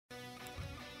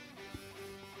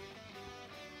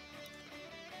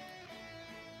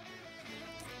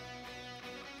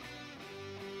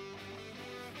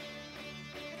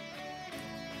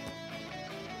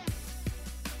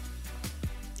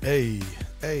Hey.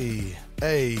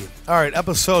 All right,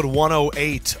 episode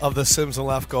 108 of the Sims and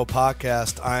Left Go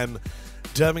podcast. I'm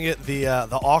dubbing it the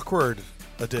awkward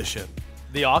edition.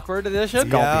 The awkward edition?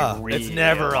 Yeah. It's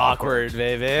never awkward,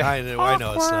 baby. I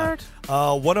know it's not.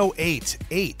 108.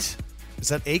 8. Is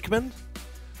that Aikman?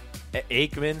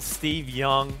 Aikman, Steve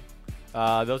Young.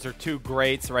 Those are two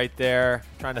greats right there.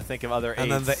 I'm trying to think of other eights.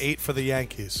 And then the 8 for the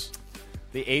Yankees.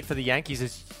 The 8 for the Yankees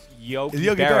is Yogi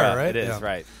Berra, right? It is, yeah.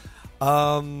 right.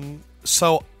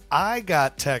 So I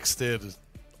got texted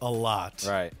a lot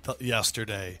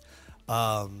yesterday.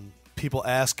 People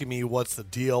asking me what's the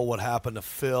deal, what happened to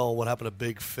Phil, what happened to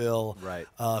Big Phil. Right.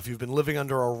 If you've been living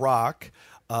under a rock,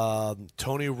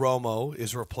 Tony Romo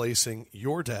is replacing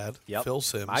your dad, Phil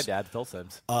Sims. My dad, Phil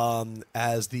Sims.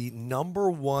 As the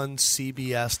number one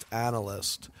CBS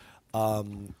analyst.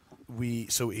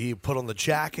 So he put on the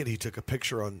jacket. He took a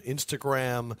picture on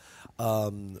Instagram.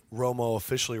 Romo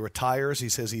officially retires. He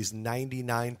says he's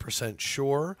 99%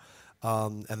 sure.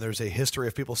 And there's a history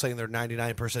of people saying they're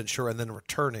 99% sure and then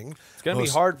returning. It's going to be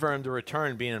hard for him to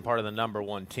return being part of the number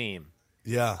one team.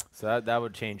 Yeah. So that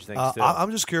would change things, too.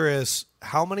 I'm just curious,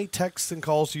 how many texts and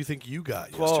calls do you think you got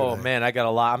yesterday? Oh, man, I got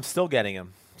a lot. I'm still getting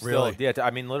them. Really? Yeah,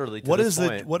 I mean, literally, to what this is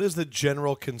point. What is the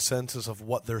general consensus of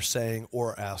what they're saying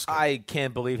or asking? I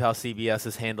can't believe how CBS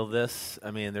has handled this. I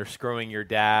mean, they're screwing your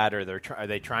dad, or are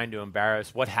they trying to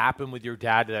embarrass? What happened with your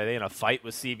dad? Are they in a fight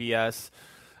with CBS?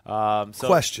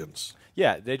 Questions.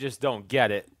 Yeah, they just don't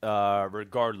get it,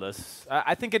 regardless.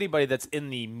 I think anybody that's in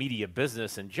the media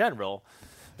business in general,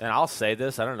 and I'll say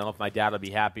this, I don't know if my dad will be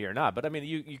happy or not, but, I mean,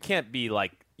 you can't be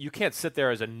like, you can't sit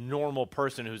there as a normal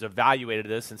person who's evaluated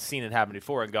this and seen it happen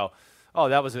before and go, oh,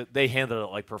 they handled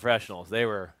it like professionals.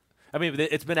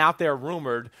 It's been out there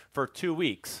rumored for 2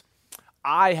 weeks.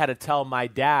 I had to tell my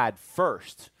dad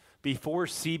first before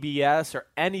CBS or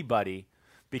anybody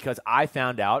because I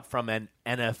found out from an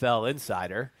NFL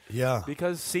insider. Yeah.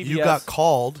 Because CBS. You got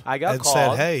called and called.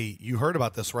 said, hey, you heard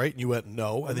about this, right? And you went,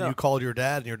 no. And then you called your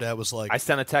dad, and your dad was like. I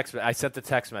sent the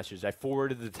text message. I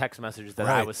forwarded the text message that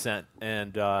I was sent.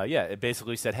 And, it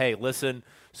basically said, hey, listen,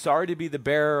 sorry to be the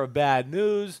bearer of bad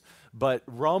news, but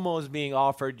Romo is being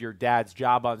offered your dad's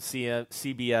job on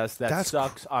CBS. That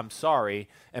sucks. I'm sorry.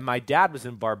 And my dad was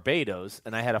in Barbados,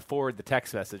 and I had to forward the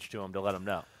text message to him to let him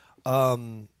know.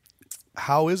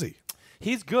 How is he?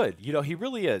 He's good. He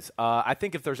really is. I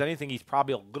think if there's anything he's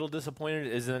probably a little disappointed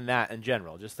is in that in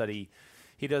general. Just that he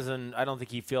doesn't – I don't think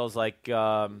he feels like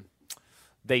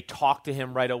they talked to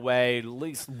him right away, at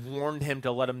least warned him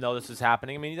to let him know this is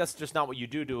happening. I mean, that's just not what you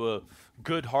do to a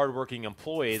good, hardworking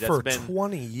employee that's for been –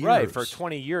 20 years. Right, for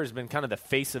 20 years been kind of the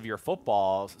face of your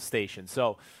football station.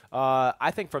 So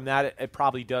I think from that it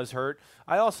probably does hurt.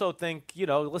 I also think,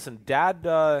 listen, Dad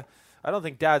I don't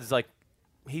think Dad's like –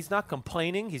 he's not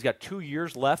complaining. He's got 2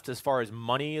 years left as far as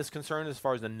money is concerned, as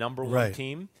far as the number one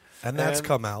team. And that's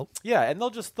come out. Yeah, and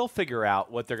they'll figure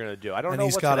out what they're going to do. I don't know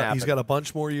what's going to happen. He's got a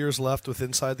bunch more years left with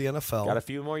Inside the NFL. Got a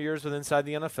few more years with Inside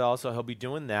the NFL, so he'll be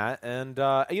doing that. And,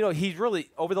 he's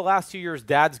really, over the last 2 years,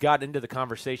 Dad's gotten into the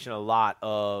conversation a lot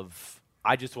of,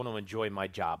 I just want to enjoy my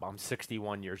job. I'm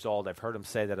 61 years old. I've heard him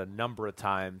say that a number of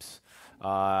times.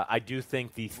 I do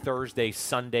think the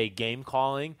Thursday-Sunday game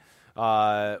calling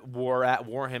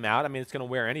wore him out. I mean, it's going to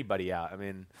wear anybody out. I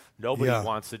mean, nobody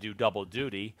wants to do double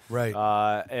duty. Right.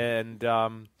 I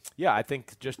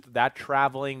think just that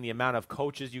traveling, the amount of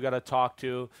coaches you got to talk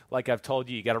to, like I've told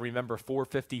you, you got to remember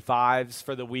 455s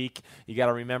for the week. You got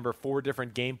to remember 4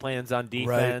 different game plans on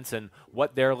defense and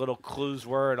what their little clues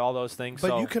were and all those things.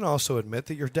 But you can also admit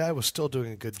that your dad was still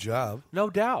doing a good job. No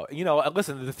doubt.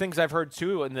 Listen, the things I've heard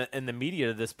too in the media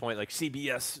at this point, like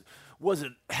CBS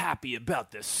wasn't happy about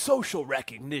this social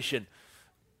recognition.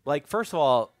 Like, first of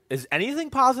all, is anything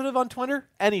positive on Twitter?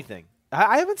 Anything.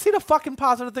 I haven't seen a fucking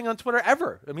positive thing on Twitter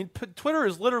ever. I mean, Twitter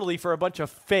is literally for a bunch of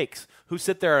fakes who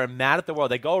sit there and mad at the world.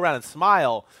 They go around and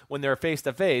smile when they're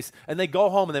face-to-face, and they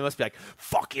go home and they must be like,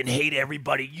 fucking hate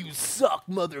everybody. You suck,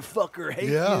 motherfucker. Hate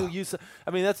you. You suck. I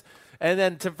mean, that's – and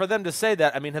then for them to say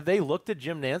that, I mean, have they looked at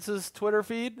Jim Nance's Twitter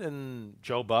feed and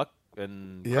Joe Buck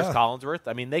and Chris Collinsworth?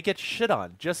 I mean, they get shit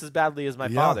on just as badly as my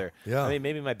father. Yeah. I mean,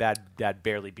 maybe my dad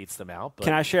barely beats them out. But.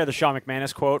 Can I share the Sean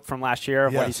McManus quote from last year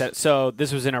of what he said? So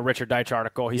this was in a Richard Deitch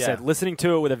article. He said, listening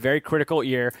to it with a very critical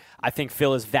ear, I think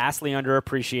Phil is vastly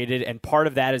underappreciated, and part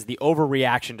of that is the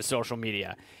overreaction to social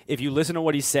media. If you listen to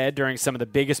what he said during some of the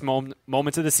biggest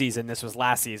moments of the season, this was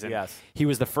last season, he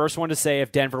was the first one to say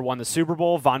if Denver won the Super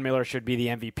Bowl, Von Miller should be the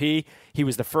MVP. He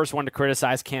was the first one to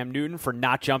criticize Cam Newton for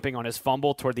not jumping on his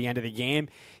fumble toward the end of the game.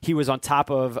 He was on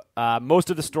top of most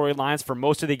of the storylines for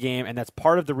most of the game, and that's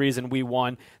part of the reason we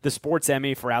won the Sports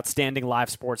Emmy for Outstanding Live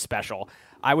Sports Special.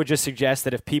 I would just suggest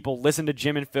that if people listen to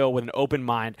Jim and Phil with an open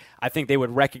mind, I think they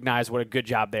would recognize what a good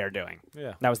job they are doing.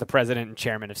 Yeah. That was the president and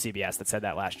chairman of CBS that said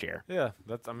that last year. Yeah,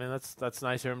 that's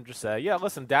nice of him to say. Yeah,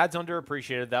 listen, Dad's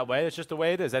underappreciated that way. It's just the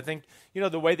way it is. I think,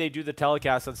 the way they do the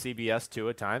telecast on CBS, too,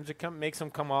 at times, it makes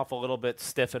them come off a little bit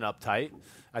stiff and uptight.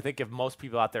 I think if most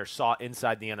people out there saw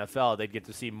inside the NFL, they'd get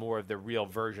to see more of the real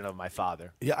version of my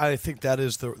father. Yeah, I think that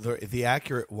is the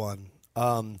accurate one.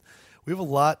 We have a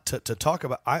lot to talk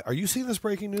about. Are you seeing this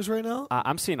breaking news right now?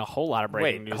 I'm seeing a whole lot of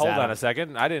breaking news. Wait, hold on a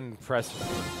second. I didn't press.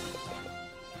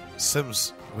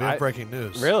 Sims, we have breaking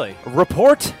news. Really?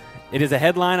 Report. It is a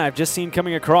headline I've just seen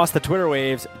coming across the Twitter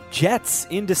waves. Jets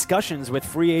in discussions with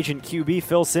free agent QB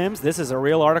Phil Simms. This is a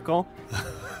real article.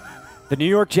 The New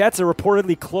York Jets are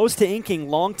reportedly close to inking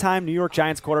longtime New York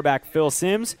Giants quarterback Phil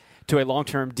Simms to a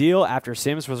long-term deal after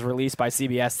Simms was released by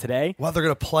CBS today. Well, they're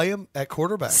going to play him at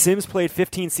quarterback. Simms played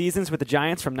 15 seasons with the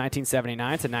Giants from 1979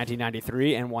 to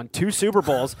 1993 and won 2 Super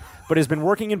Bowls, but has been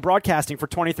working in broadcasting for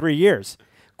 23 years.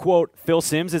 Quote, Phil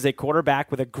Simms is a quarterback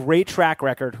with a great track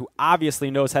record who obviously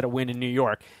knows how to win in New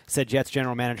York, said Jets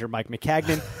general manager Mike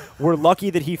McCagnon. We're lucky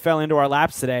that he fell into our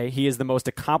laps today. He is the most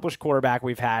accomplished quarterback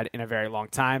we've had in a very long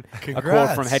time. Congrats. A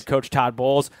quote from head coach Todd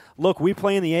Bowles. Look, we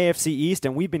play in the AFC East,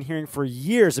 and we've been hearing for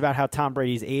years about how Tom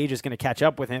Brady's age is going to catch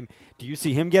up with him. Do you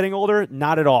see him getting older?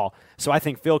 Not at all. So I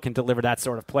think Phil can deliver that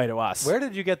sort of play to us. Where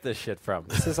did you get this shit from?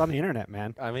 This is on the internet,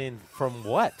 man. I mean, from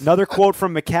what? Another quote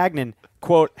from McCagnon.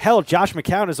 Quote, hell, Josh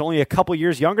McCown is only a couple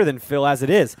years younger than Phil as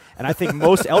it is, and I think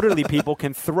most elderly people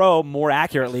can throw more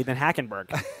accurately than Hackenberg.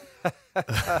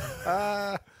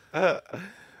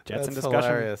 Jets in discussion.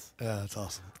 Hilarious. Yeah, that's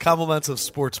awesome. Compliments of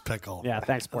Sports Pickle. Yeah,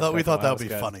 thanks, Sports We Pickle. thought that would be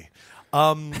good. funny.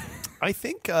 I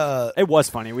think it was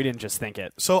funny. We didn't just think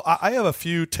it. so. I have a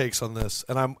few takes on this,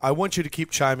 and I want you to keep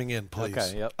chiming in, please.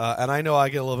 Okay, yep. And I know I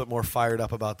get a little bit more fired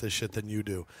up about this shit than you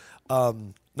do.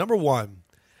 Number one,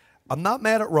 I'm not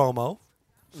mad at Romo.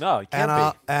 No, you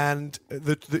can't be. And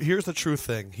here's the true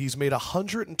thing. He's made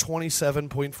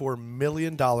 $127.4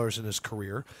 million in his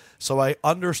career. So I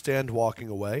understand walking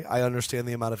away. I understand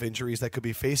the amount of injuries that could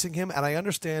be facing him. And I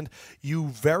understand you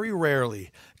very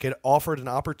rarely get offered an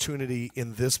opportunity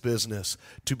in this business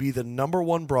to be the number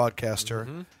one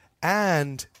broadcaster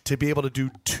and to be able to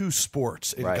do 2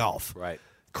 sports in golf. Right.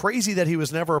 Crazy that he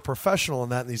was never a professional in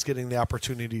that and he's getting the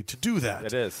opportunity to do that.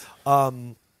 It is.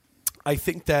 I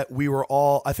think that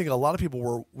I think a lot of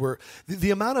people were the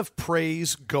amount of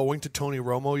praise going to Tony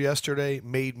Romo yesterday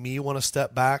made me want to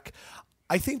step back.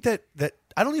 I think that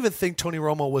I don't even think Tony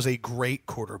Romo was a great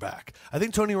quarterback. I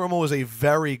think Tony Romo was a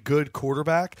very good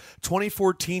quarterback.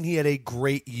 2014, he had a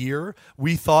great year.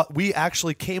 We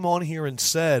actually came on here and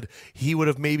said he would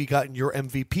have maybe gotten your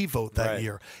MVP vote that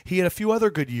year. He had a few other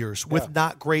good years with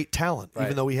not great talent,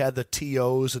 even though he had the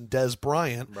T.O.s and Des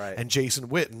Bryant and Jason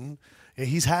Witten.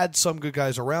 He's had some good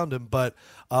guys around him, but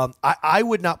I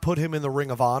would not put him in the Ring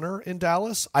of Honor in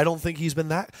Dallas. I don't think he's been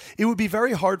that. It would be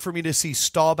very hard for me to see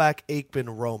Staubach,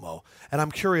 Aikman, Romo. And I'm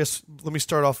curious, let me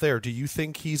start off there. Do you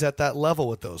think he's at that level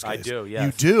with those guys? I do, yes.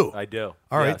 You do? I do.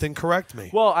 All right, then correct me.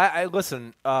 Well, I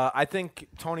listen, I think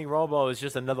Tony Romo is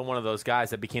just another one of those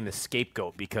guys that became the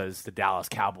scapegoat because the Dallas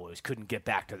Cowboys couldn't get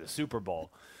back to the Super Bowl.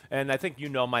 And I think you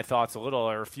know my thoughts a little,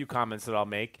 or a few comments that I'll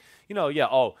make.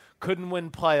 Couldn't win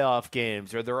playoff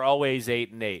games, or they're always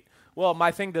 8-8. Well,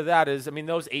 my thing to that is,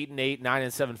 those 8-8,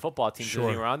 9-7 football teams that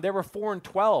were on, they were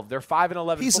 4-12. They're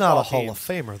 5-11. He's not a Hall of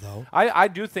Famer, though. I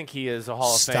do think he is a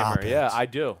Hall of Famer. It. Yeah, I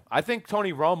do. I think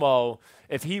Tony Romo,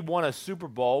 if he won a Super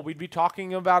Bowl, we'd be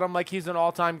talking about him like he's an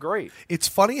all-time great. It's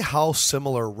funny how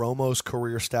similar Romo's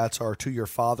career stats are to your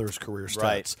father's career stats.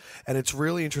 Right. And it's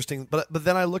really interesting. But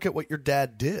then I look at what your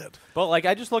dad did. But,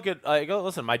 I just look at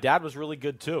listen, my dad was really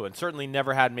good, too, and certainly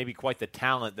never had maybe quite the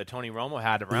talent that Tony Romo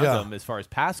had around him as far as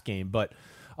pass game. But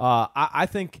I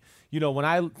think, when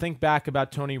I think back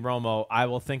about Tony Romo, I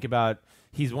will think about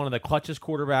he's one of the clutchest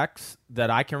quarterbacks that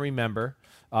I can remember.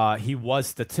 He was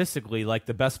statistically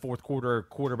the best fourth quarter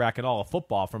quarterback in all of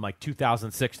football from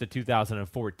 2006 to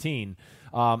 2014.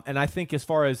 And I think as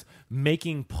far as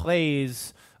making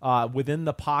plays within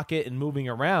the pocket and moving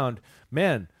around,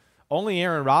 man, only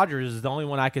Aaron Rodgers is the only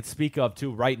one I could speak of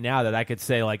to right now that I could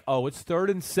say it's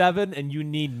 3rd and 7 and you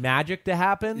need magic to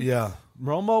happen. Yeah.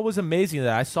 Romo was amazing.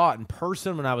 That I saw it in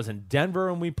person when I was in Denver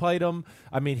and we played him.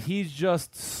 He's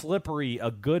just slippery,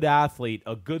 a good athlete,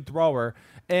 a good thrower.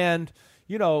 And,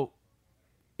 he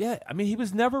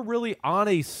was never really on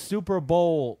a Super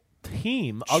Bowl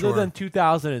team other than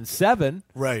 2007.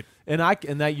 Right. And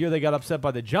that year they got upset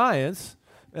by the Giants.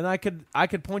 And I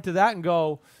could point to that and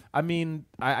go, I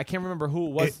can't remember who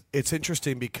it was. It's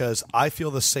interesting because I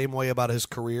feel the same way about his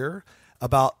career.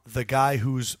 about the guy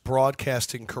whose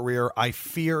broadcasting career I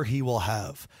fear he will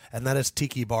have, and that is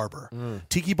Tiki Barber.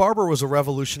 Tiki Barber was a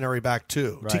revolutionary back,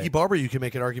 too. Right. Tiki Barber, you can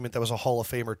make an argument that was a Hall of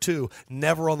Famer, too.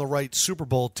 Never on the right Super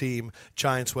Bowl team.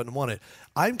 Giants went and won it.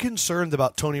 I'm concerned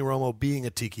about Tony Romo being a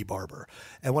Tiki Barber.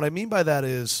 And what I mean by that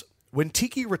is when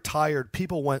Tiki retired,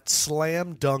 people went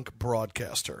slam dunk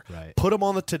broadcaster. Right. Put him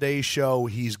on the Today Show.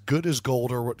 He's good as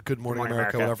gold or Good Morning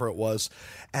America, whatever it was.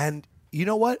 And you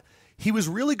know what? He was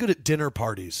really good at dinner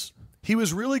parties. He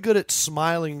was really good at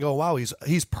smiling and going, wow,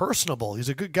 he's personable. He's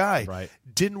a good guy. Right.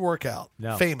 Didn't work out,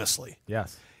 famously.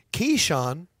 Yes.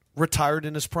 Keyshawn retired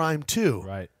in his prime, too.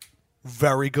 Right.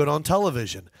 Very good on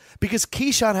television because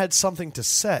Keyshawn had something to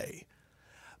say.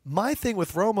 My thing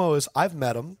with Romo is I've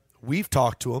met him. We've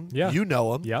talked to him. Yeah. You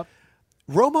know him. Yep.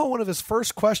 Romo, one of his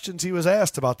first questions he was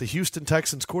asked about the Houston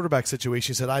Texans quarterback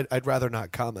situation, he said, I'd rather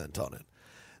not comment on it.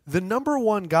 The number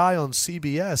one guy on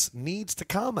CBS needs to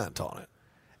comment on it.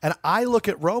 And I look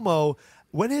at Romo,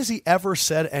 when has he ever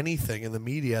said anything in the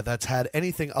media that's had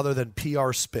anything other than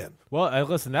PR spin? Well,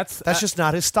 listen, that's just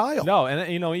not his style. No, and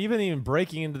even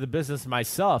breaking into the business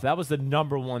myself, that was the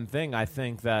number one thing I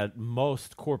think that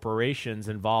most corporations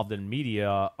involved in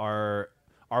media are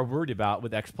worried about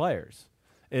with ex-players.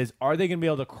 Is are they going to be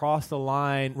able to cross the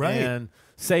line and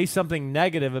say something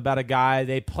negative about a guy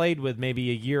they played with maybe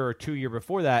a year or 2 years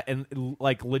before that and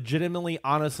like legitimately,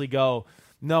 honestly go,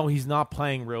 no, he's not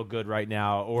playing real good right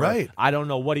now, or I don't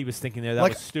know what he was thinking there. That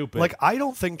was stupid. Like I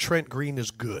don't think Trent Green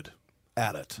is good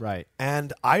at it. Right.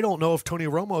 And I don't know if Tony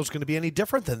Romo is going to be any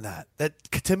different than that. That,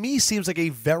 to me, seems like a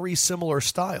very similar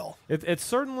style. It's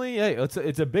certainly it's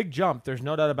a big jump. There's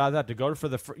no doubt about that. To go for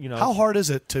the How hard is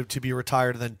it to be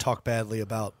retired and then talk badly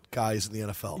about guys in the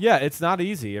NFL? Yeah, it's not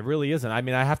easy. It really isn't. I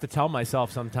mean, I have to tell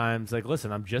myself sometimes, like,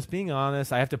 listen, I'm just being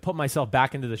honest. I have to put myself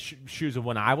back into the shoes of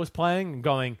when I was playing and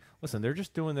going, listen, they're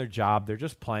just doing their job. They're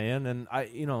just playing, and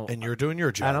and you're doing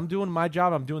your job, and I'm doing my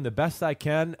job. I'm doing the best I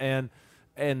can,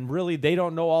 and really, they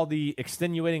don't know all the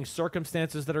extenuating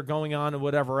circumstances that are going on and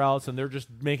whatever else, and they're just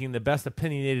making the best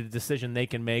opinionated decision they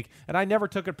can make. And I never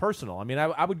took it personal. I mean,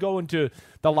 I would go into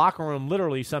the locker room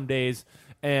literally some days,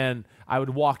 and I would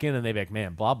walk in, and they'd be like,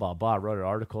 man, blah, blah, blah, I wrote an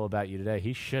article about you today.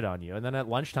 He shit on you. And then at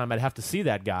lunchtime, I'd have to see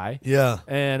that guy. Yeah.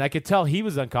 And I could tell he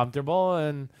was uncomfortable,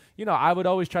 and I would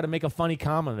always try to make a funny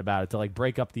comment about it to like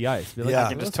break up the ice. Be like, I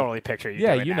can just totally picture you.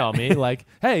 Yeah, doing you that. know me. Like,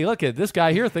 hey, look at this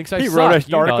guy here thinks I he suck. wrote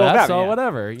an article about so me.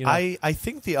 whatever. I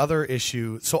think the other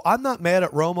issue. So I'm not mad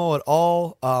at Romo at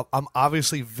all. I'm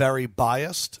obviously very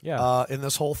biased in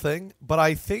this whole thing, but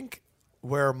I think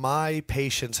where my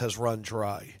patience has run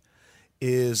dry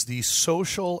is the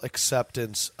social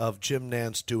acceptance of Jim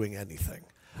Nantz doing anything.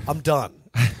 I'm done.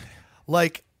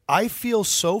 Like, I feel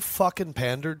so fucking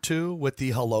pandered to with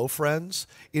the hello friends.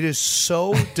 It is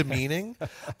so demeaning.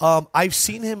 I've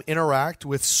seen him interact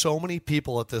with so many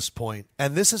people at this point,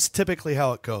 and this is typically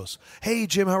how it goes. Hey,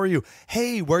 Jim, how are you?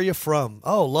 Hey, where are you from?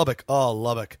 Oh, Lubbock. Oh,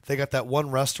 Lubbock. They got that one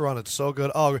restaurant. It's so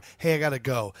good. Oh, hey, I got to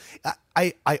go.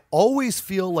 I always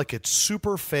feel like it's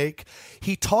super fake.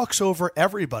 He talks over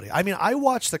everybody. I mean, I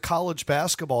watched the college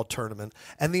basketball tournament,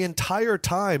 and the entire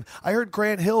time I heard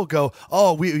Grant Hill go,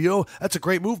 oh, that's a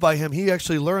great move by him. He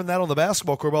actually learned that on the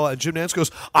basketball court. And Jim Nantz goes,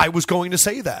 I was going to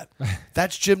say that.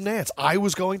 That's Jim Nantz. I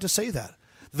was going to say that.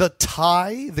 The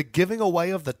tie, the giving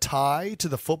away of the tie to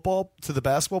the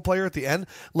basketball player at the end,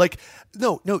 like,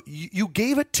 no, you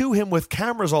gave it to him with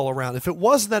cameras all around. If it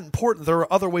wasn't that important, there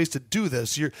are other ways to do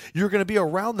this. You're going to be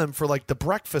around them for like the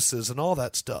breakfasts and all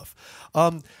that stuff.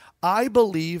 I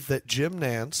believe that Jim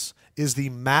Nantz is the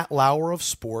Matt Lauer of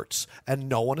sports, and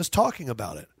no one is talking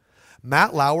about it.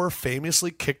 Matt Lauer famously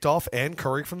kicked off Ann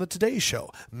Curry from the Today Show.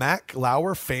 Matt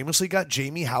Lauer famously got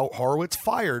Jamie Horowitz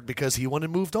fired because he went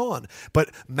and moved on.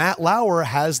 But Matt Lauer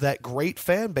has that great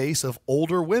fan base of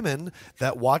older women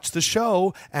that watch the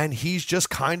show, and he's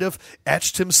just kind of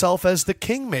etched himself as the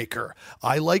kingmaker.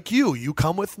 I like you. You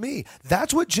come with me.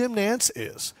 That's what Jim Nantz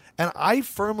is. And I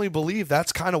firmly believe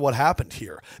that's kind of what happened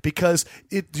here. Because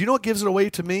you know what gives it away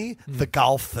to me? The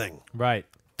golf thing. Right.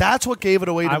 That's what gave it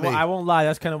away to me. I won't lie.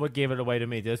 That's kind of what gave it away to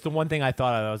me. That's the one thing I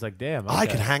thought of. I was like, damn. Okay. I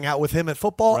could hang out with him at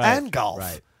football and golf.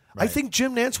 Right. I think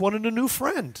Jim Nantz wanted a new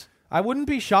friend. I wouldn't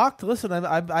be shocked. Listen,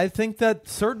 I think that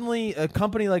certainly a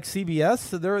company like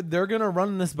CBS, they're going to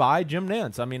run this by Jim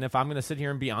Nantz. I mean, if I'm going to sit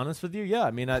here and be honest with you, yeah. I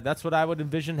mean, that's what I would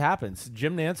envision happens.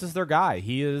 Jim Nantz is their guy.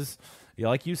 He is,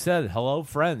 like you said, hello,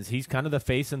 friends. He's kind of the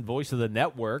face and voice of the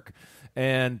network.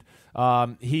 And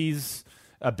he's...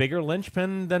 a bigger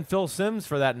linchpin than Phil Simms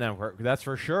for that network. That's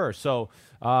for sure. So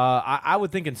I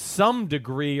would think in some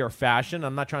degree or fashion,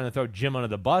 I'm not trying to throw Jim under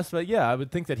the bus, but yeah, I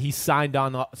would think that he signed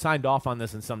off on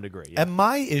this in some degree. Yeah. And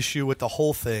my issue with the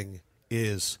whole thing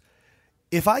is,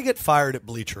 if I get fired at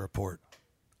Bleacher Report,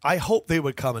 I hope they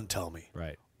would come and tell me.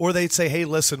 Right. Or they'd say, hey,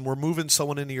 listen, we're moving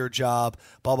someone into your job,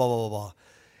 blah, blah, blah, blah, blah.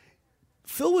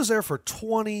 Phil was there for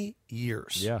 20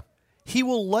 years. Yeah. He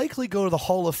will likely go to the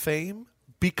Hall of Fame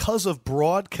because of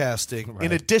broadcasting,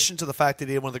 in addition to the fact that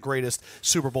he had one of the greatest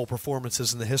Super Bowl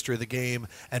performances in the history of the game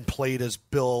and played as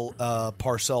Bill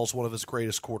Parcells, one of his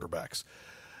greatest quarterbacks.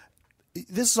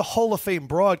 This is a Hall of Fame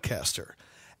broadcaster.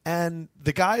 And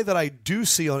the guy that I do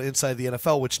see on Inside the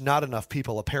NFL, which not enough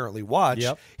people apparently watch,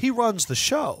 he runs the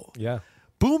show. Yeah.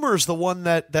 Boomer's the one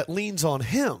that leans on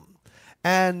him.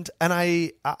 And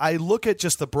I look at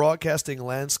just the broadcasting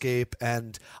landscape,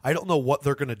 and I don't know what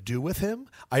they're going to do with him.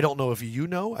 I don't know if you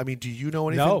know. I mean, do you know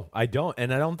anything? No, I don't.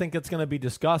 And I don't think it's going to be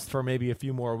discussed for maybe a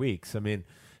few more weeks. I mean,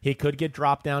 he could get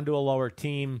dropped down to a lower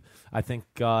team. I think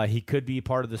he could be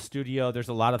part of the studio. There's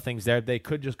a lot of things there. They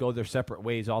could just go their separate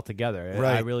ways altogether.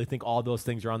 Right. I really think all those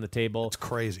things are on the table. It's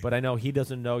crazy. But I know he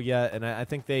doesn't know yet, and I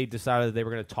think they decided they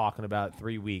were going to talk in about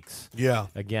 3 weeks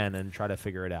again and try to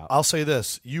figure it out. I'll say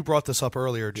this. You brought this up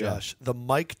earlier, Josh. Yeah. The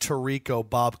Mike Tirico,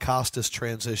 Bob Costas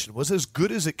transition was as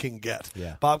good as it can get.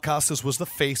 Yeah. Bob Costas was the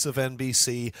face of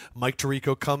NBC. Mike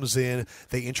Tirico comes in.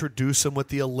 They introduce him with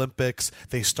the Olympics.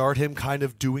 They start him kind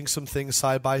of doing some things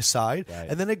side by side. Right.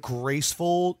 And then a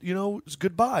graceful,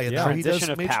 goodbye. And now he does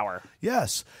transition of power.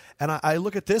 Yes. And I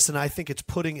look at this, and I think it's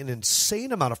putting an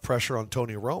insane amount of pressure on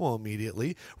Tony Romo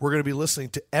immediately. We're going to be listening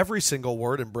to every single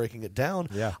word and breaking it down.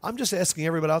 Yeah. I'm just asking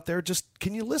everybody out there,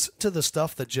 can you listen to the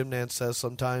stuff that Jim Nantz says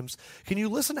sometimes? Can you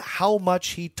listen to how much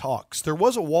he talks? There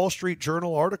was a Wall Street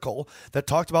Journal article that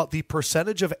talked about the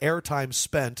percentage of airtime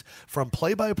spent from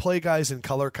play-by-play guys in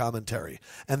color commentary.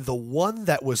 And the one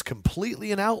that was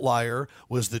completely an outlier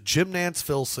was the Jim Nantz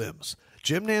Phil Simms.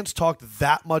 Jim Nantz talked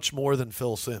that much more than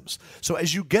Phil Simms. So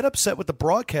as you get upset with the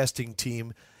broadcasting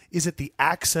team, is it the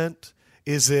accent?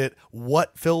 Is it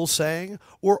what Phil's saying?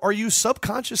 Or are you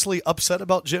subconsciously upset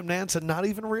about Jim Nantz and not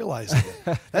even realizing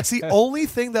it? That's the only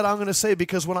thing that I'm going to say,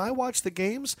 because when I watch the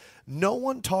games, no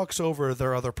one talks over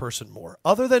their other person more,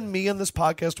 other than me on this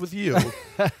podcast with you.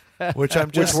 Which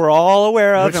we're all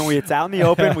aware of, and it's out in the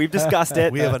open. We've discussed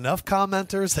it. We have enough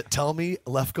commenters that tell me,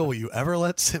 Lefko, will you ever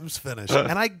let Simms finish?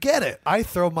 And I get it. I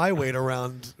throw my weight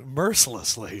around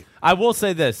mercilessly. I will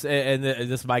say this, and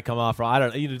this might come off wrong. I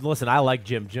don't listen. I like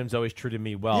Jim. Jim's always treated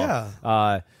me well.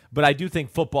 Yeah. But I do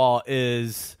think football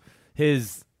is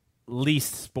his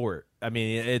least sport. I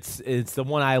mean, it's the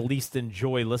one I least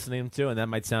enjoy listening to, and that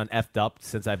might sound effed up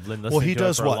since I've been listening to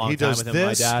it for a long time. He does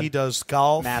this. He does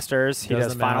golf, Masters. He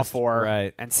does Final Four,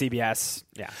 right? And CBS.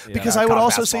 Yeah. Because I would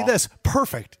also say this.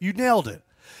 Perfect. You nailed it.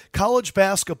 College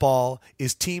basketball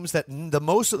is teams that the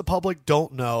most of the public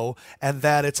don't know, and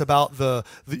that it's about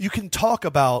you can talk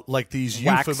about like these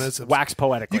euphemisms. Wax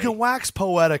poetically. You can wax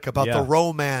poetic about the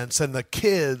romance and the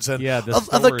kids and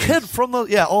the kid from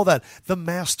all that. The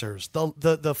Masters,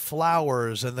 the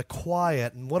flowers and the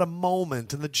quiet and what a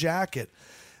moment and the jacket.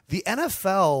 The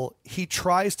NFL, he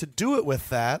tries to do it with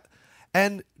that.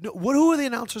 And who are the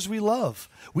announcers we love?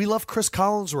 We love Chris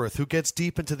Collinsworth, who gets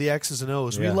deep into the X's and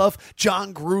O's. Yeah. We love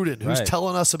John Gruden, who's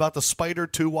telling us about the Spider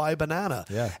 2Y banana.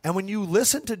 Yeah. And when you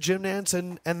listen to Jim Nantz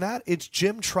and that, it's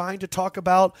Jim trying to talk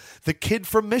about the kid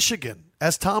from Michigan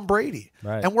as Tom Brady.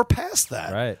 Right. And we're past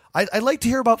that. Right. I like to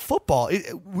hear about football.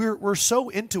 We're so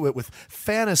into it with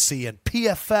fantasy and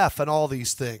PFF and all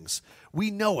these things. We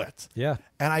know it. Yeah.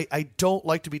 And I don't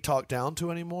like to be talked down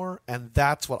to anymore, and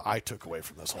that's what I took away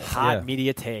from this whole thing. Hot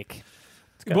media take.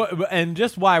 And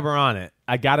just why we're on it,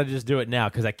 I got to just do it now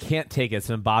because I can't take it. It's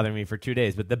been bothering me for 2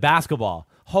 days. But the basketball,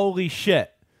 holy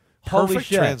shit.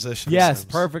 Perfect transition. Yes,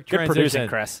 perfect Good transition. producing,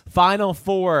 Chris. Final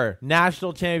Four,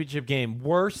 national championship game,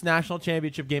 worst national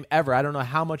championship game ever. I don't know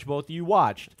how much both of you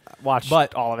watched.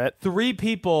 But all of it. 3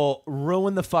 people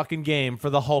ruined the fucking game for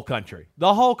the whole country.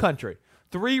 The whole country.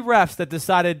 3 refs that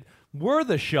decided we're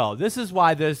the show. This is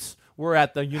why we're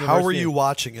at the university. How were you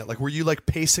watching it? Like, were you like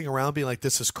pacing around, being like,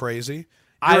 "This is crazy"?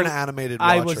 You're an animated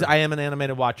watcher. I am an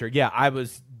animated watcher. Yeah, I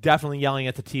was definitely yelling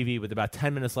at the TV with about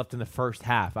 10 minutes left in the first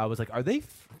half. I was like, "Are they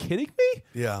kidding me?"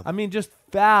 Yeah. I mean, just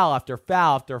foul after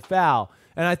foul after foul.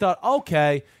 And I thought,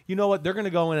 okay, you know what? They're going to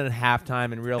go in at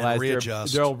halftime and realize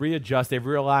readjust. they'll readjust. They've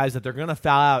realized that they're going to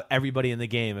foul out everybody in the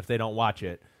game if they don't watch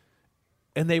it.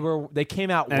 and they came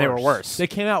out worse. And they were worse. They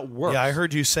came out worse. Yeah, I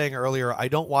heard you saying earlier, I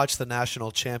don't watch the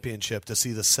national championship to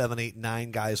see the 7, 8,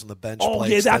 9 guys on the bench Oh, play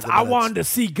yeah, extended I minutes. wanted to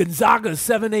see Gonzaga's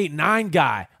 7, 8, 9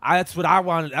 guy. That's what I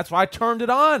wanted. That's why I turned it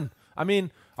on. I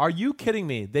mean, are you kidding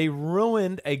me? They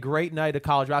ruined a great night of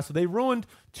college basketball. They ruined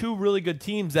two really good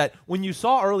teams that when you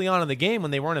saw early on in the game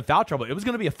when they weren't in foul trouble, it was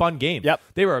going to be a fun game. Yep.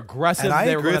 They were aggressive. And I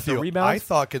they were agree going with to you. rebounds. I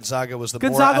thought Gonzaga was the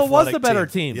Gonzaga more was athletic the better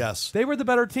team. Yes. They were the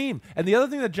better team. And the other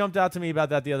thing that jumped out to me about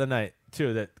that the other night,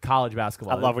 too, that college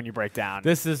basketball. I love when you break down.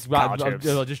 This is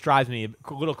it just drives me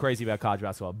a little crazy about college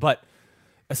basketball. But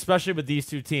especially with these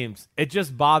two teams, it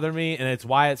just bothered me, and it's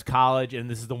why it's college, and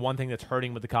this is the one thing that's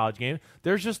hurting with the college game.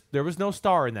 There was no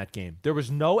star in that game. There was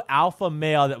no alpha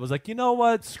male that was like, you know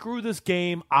what, screw this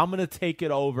game, I'm going to take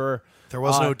it over. There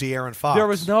was no De'Aaron Fox. There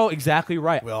was no, exactly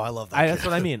right. Well, I love that. That's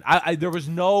what I mean. There was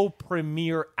no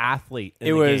premier athlete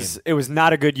in the game. It was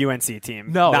not a good UNC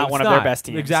team. No, not one of their best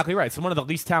teams. Exactly right. So one of the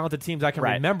least talented teams I can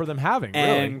remember them having.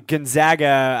 And really. Gonzaga,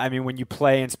 I mean, when you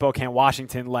play in Spokane,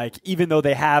 Washington, like even though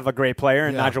they have a great player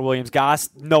in Nigel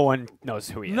Williams-Goss, no one knows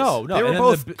who he is. No. They were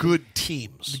both good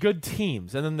teams. Good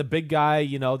teams. And then the big guy,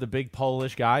 the big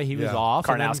Polish guy, he was off.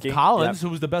 Karnowski. And then Collins, who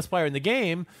was the best player in the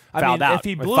game, Fouled out if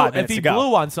he with blew 5 minutes to go.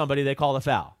 blew on somebody, they called a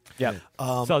foul. Yeah.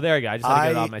 So there you go. I just had to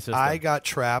get it out of my system. I got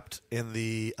trapped in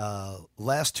the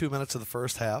last 2 minutes of the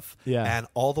first half and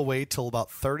all the way till about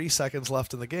 30 seconds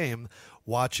left in the game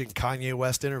watching Kanye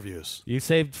West interviews. You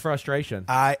saved frustration.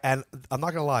 And I'm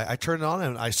not going to lie. I turned it on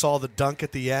and I saw the dunk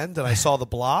at the end and I saw the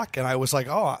block and I was like,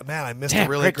 oh, man, I missed a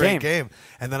really great game.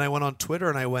 And then I went on Twitter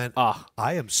and I went, I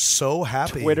am so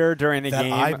happy Twitter during the that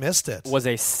game I missed it. Was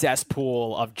a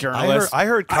cesspool of journalists. I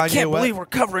heard Kanye West. I can't believe we're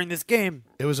covering this game.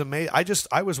 It was amazing.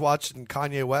 I was watching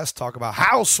Kanye West talk about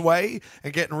how sway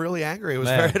and getting really angry. It was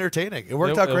very entertaining. It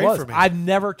worked out great for me. I've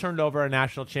never turned over a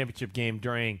national championship game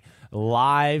during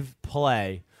live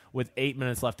play with 8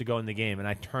 minutes left to go in the game, and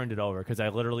I turned it over because I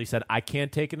literally said, I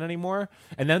can't take it anymore.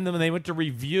 And then when they went to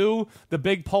review the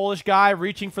big Polish guy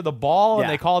reaching for the ball and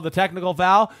they called the technical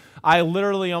foul, I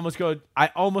literally almost turned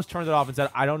it off and said,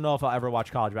 I don't know if I'll ever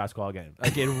watch college basketball again.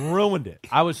 Like, it ruined it.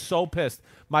 I was so pissed.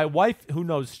 My wife, who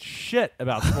knows shit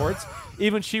about sports,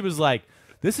 even she was like,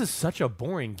 this is such a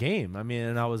boring game. I mean,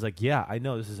 and I was like, yeah, I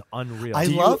know. This is unreal. I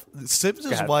love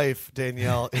Sims' wife,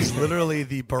 Danielle, is literally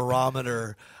the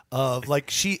barometer of,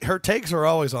 like, her takes are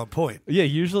always on point. Yeah,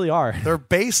 usually are. They're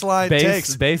baseline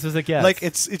takes. Base as it gets. Like,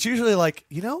 it's usually like,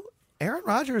 Aaron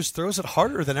Rodgers throws it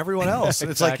harder than everyone else.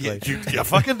 And Exactly. It's like, you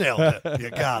fucking nailed it.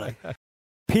 You got it.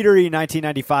 Peter E.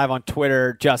 1995 on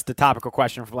Twitter, just a topical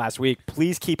question from last week.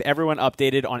 Please keep everyone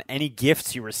updated on any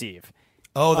gifts you receive.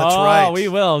 Oh, that's right. Oh, we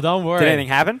will. Don't worry. Did anything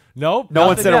happen? Nope. No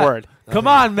one said a word. Come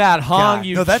on, Matt Hong.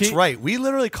 No, that's right. We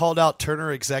literally called out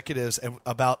Turner executives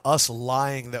about us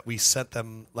lying that we sent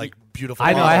them like beautiful.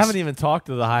 I know. models. I haven't even talked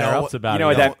to the higher ups about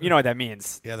it. You know what that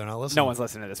means. Yeah, they're not listening. No one's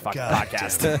listening to this fucking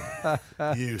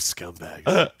podcast. You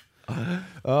scumbags.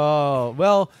 Oh,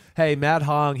 well, hey, Matt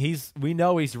Hong, we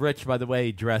know he's rich by the way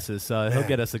he dresses, so he'll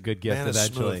get us a good gift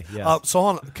eventually. Yeah. So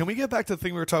hold on, can we get back to the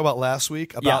thing we were talking about last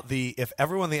week about if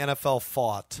everyone in the NFL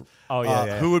fought,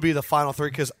 who would be the final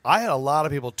three? Because I had a lot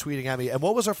of people tweeting at me, and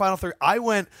what was our final three? I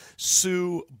went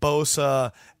Sue,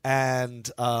 Bosa, and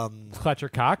Fletcher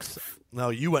Cox.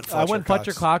 No, you went Fletcher I went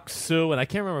Fletcher Cox, Sue, and I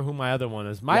can't remember who my other one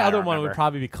is. My other one would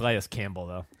probably be Calais Campbell,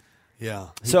 though. Yeah.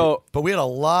 But we had a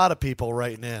lot of people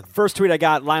writing in. First tweet I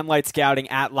got, Limelight Scouting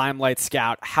at Limelight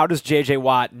Scout. How does J.J.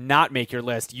 Watt not make your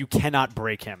list? You cannot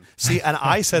break him. See, and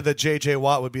I said that J.J.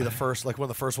 Watt would be the first, like one of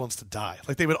the first ones to die.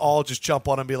 Like they would all just jump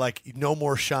on him and be like, no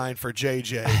more shine for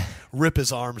J.J. Rip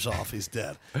his arms off. He's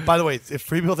dead. By the way, if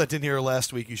for people that didn't hear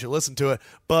last week, you should listen to it.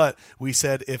 But we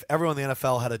said if everyone in the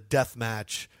NFL had a death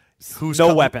match,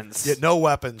 weapons. Yeah, no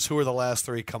weapons. Who are the last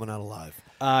three coming out alive?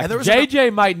 And there was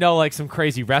JJ might know like some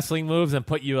crazy wrestling moves and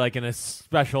put you like in a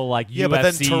special like UFC but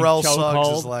then Terrell chokehold.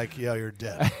 Suggs is like, yeah, you're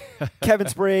dead. Kevin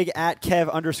Sprague at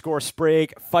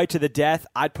Kev_Sprague. Fight to the death.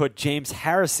 I'd put James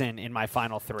Harrison in my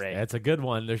final three. That's a good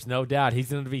one. There's no doubt. He's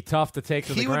going to be tough to take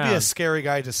to the ground. He would be a scary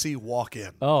guy to see walk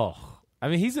in. Oh, I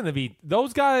mean, he's going to be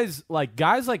those guys like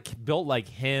built like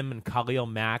him and Khalil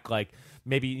Mack, like.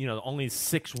 Maybe, only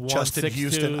 6'1", Justin 6'2".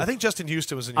 Houston. I think Justin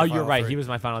Houston was in your final you're right. three. He was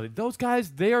my final. Those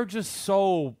guys, they are just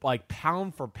so, like,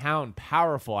 pound for pound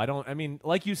powerful.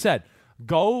 Like you said,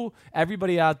 go,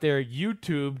 everybody out there,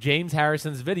 YouTube James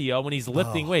Harrison's video when he's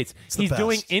lifting weights. He's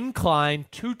doing incline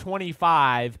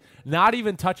 225, not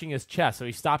even touching his chest. So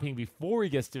he's stopping before he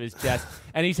gets to his chest,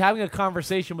 and he's having a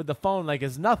conversation with the phone like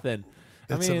it's nothing.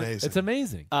 Amazing. It's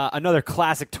amazing. Another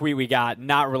classic tweet we got,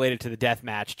 not related to the death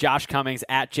match. Josh Cummings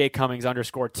at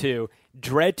JCummings_2.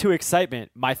 Dread to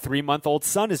excitement. My 3-month-old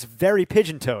son is very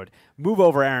pigeon-toed. Move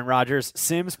over, Aaron Rodgers.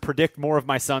 Sims, predict more of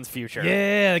my son's future.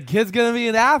 Yeah, the kid's going to be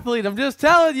an athlete. I'm just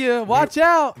telling you. Watch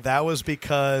out. That was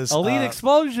because Elite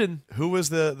explosion. Who was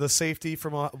the safety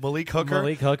from Malik Hooker?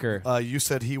 Malik Hooker. You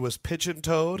said he was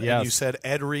pigeon-toed, and you said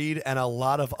Ed Reed and a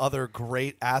lot of other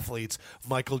great athletes.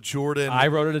 Michael Jordan. I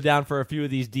wrote it down for a few of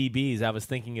these DBs. I was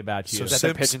thinking about you. So is that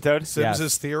the pigeon-toed?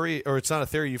 Sims's theory, or it's not a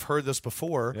theory, you've heard this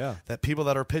before, Yeah. that people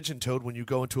that are pigeon-toed, when you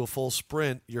go into a full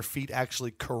sprint, your feet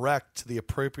actually correct to the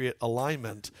appropriate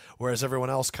alignment, whereas everyone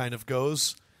else kind of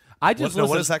goes. I just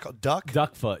what is that called? Duck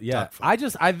foot. Yeah. Duck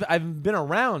foot. I've been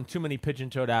around too many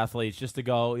pigeon-toed athletes just to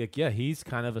go like, yeah, he's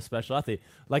kind of a special athlete.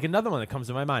 Like another one that comes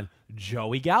to my mind,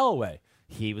 Joey Galloway.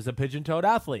 He was a pigeon-toed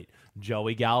athlete.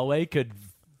 Joey Galloway could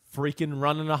freaking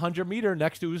run in a 100-meter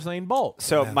next to Usain Bolt.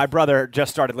 So my brother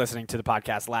just started listening to the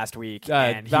podcast last week,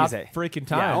 and he's a freaking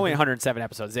time. Yeah, only 107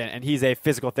 episodes in, and he's a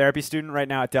physical therapy student right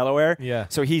now at Delaware. Yeah.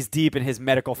 So he's deep in his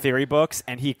medical theory books,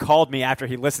 and he called me after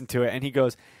he listened to it, and he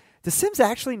goes, does Sims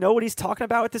actually know what he's talking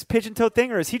about with this pigeon-toed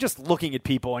thing, or is he just looking at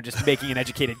people and just making an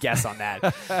educated guess on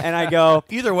that? And I go,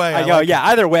 either way.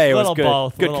 Either way, it was good.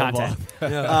 Both, good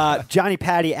content. Johnny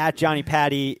Patty at Johnny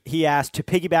Patty, he asked, to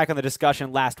piggyback on the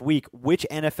discussion last week, which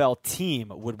NFL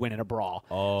team would win in a brawl?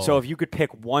 Oh. So if you could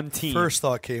pick one team. First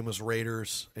thought came was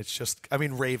Raiders.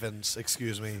 Ravens,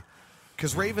 excuse me.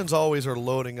 Because Ravens always are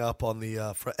loading up on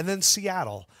the front. And then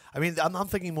Seattle. I mean, I'm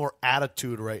thinking more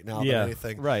attitude right now than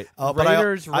anything. Right. But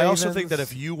Raiders, I also Ravens. think that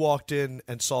if you walked in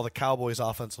and saw the Cowboys'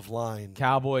 offensive line.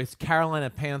 Cowboys, Carolina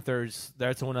Panthers,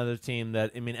 that's one other team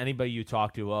that, I mean, anybody you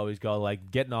talk to will always go,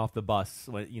 like, getting off the bus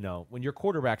when your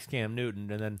quarterback's Cam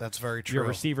Newton, and then that's very true. Your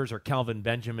receivers are Kelvin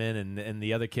Benjamin and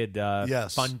the other kid,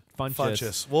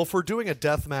 Funchess. Well, if we're doing a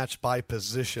death match by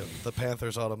position, the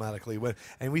Panthers automatically win.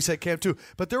 And we said Cam too.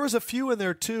 But there was a few in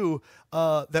there, too,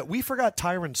 that we forgot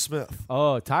Tyron Smith.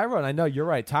 Oh, Tyron, I know, you're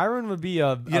right. Tyron would be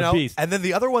a beast. And then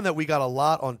the other one that we got a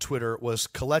lot on Twitter was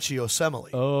Kelechi Osemele.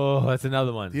 Oh, that's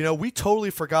another one. We totally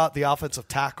forgot the offensive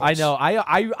tackles. I know.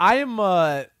 I am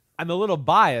I'm a little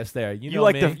biased there. You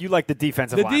like the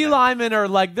defensive the linemen. D linemen are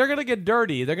like, they're gonna get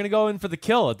dirty. They're gonna go in for the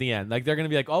kill at the end. Like, they're gonna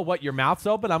be like, oh, what, your mouth's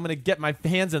open? I'm gonna get my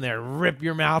hands in there, rip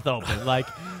your mouth open. Like,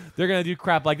 they're gonna do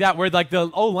crap like that. Where like the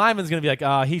old lineman's gonna be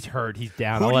like, he's hurt, he's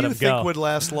down. I'll let him go. Who do you think would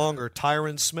last longer,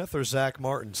 Tyron Smith or Zach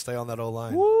Martin? Stay on that O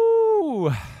line. Woo!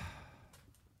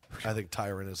 I think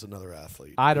Tyron is another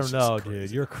athlete. I don't know,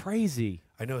 dude. You're crazy.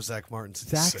 I know Zach Martin's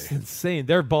Zach's insane.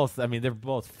 They're both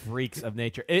freaks of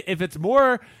nature. If it's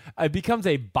more, it becomes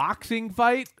a boxing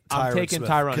fight, I'm taking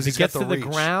Tyron. If he gets to the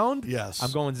ground, yes,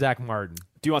 I'm going Zach Martin.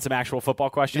 Do you want some actual football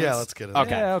questions? Yeah, let's get it.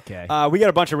 Okay. Yeah, okay. We got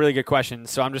a bunch of really good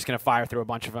questions, so I'm just going to fire through a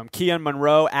bunch of them. Keon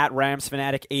Monroe at Rams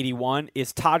Fanatic 81.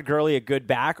 Is Todd Gurley a good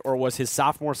back, or was his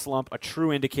sophomore slump a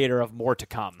true indicator of more to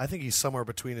come? I think he's somewhere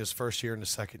between his first year and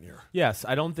his second year. Yes,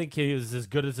 I don't think he was as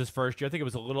good as his first year. I think it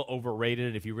was a little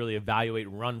overrated if you really evaluate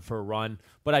run for run.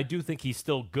 But I do think he's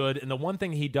still good. And the one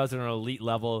thing he does at an elite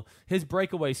level, his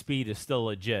breakaway speed is still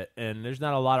legit. And there's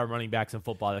not a lot of running backs in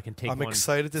football that can take I'm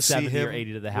excited to see him or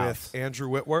 80 to the house. With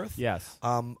Andrew Whitworth. Yes.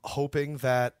 I'm hoping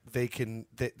that they can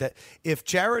that if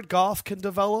Jared Goff can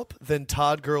develop, then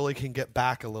Todd Gurley can get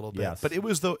back a little bit. Yes. But it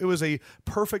was a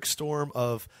perfect storm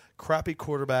of crappy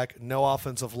quarterback, no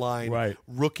offensive line, right,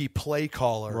 rookie play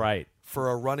caller, right, for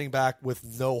a running back with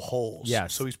no holes.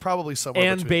 Yes. So he's probably somewhere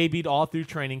and between. babied all through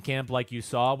training camp like you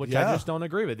saw, which I just don't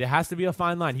agree with. There has to be a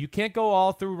fine line. You can't go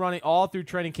all through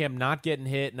training camp, not getting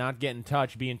hit, not getting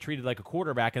touched, being treated like a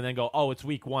quarterback, and then go, oh, it's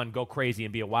week one, go crazy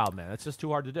and be a wild man. That's just too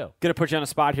hard to do. Going to put you on the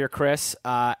spot here, Chris.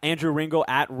 Andrew Ringle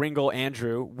at Ringle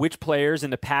Andrew. Which players in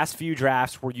the past few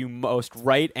drafts were you most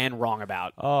right and wrong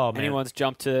about? Oh, man. Anyone's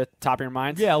jumped to top of your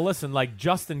mind? Yeah, listen, like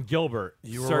Justin Gilbert.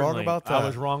 You were wrong about that. I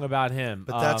was wrong about him.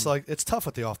 But that's it's tough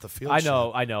at the off the field.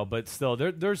 I know, but still,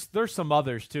 there's some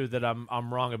others too that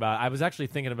I'm wrong about. I was actually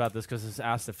thinking about this because it was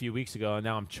asked a few weeks ago, and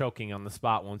now I'm choking on the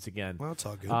spot once again. Well, it's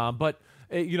all good. But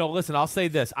listen, I'll say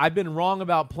this: I've been wrong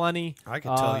about plenty. I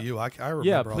can tell you. I remember.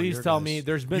 Yeah, all please your tell guys. me.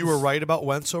 There's been you were right about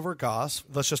Wentz over Goss.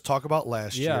 Let's just talk about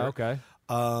last year. Yeah, okay.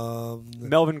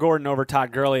 Melvin Gordon over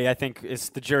Todd Gurley. I think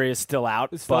the jury is still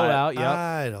out. It's still out. Yeah,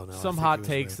 I don't know. Some hot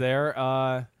takes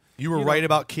there. You were right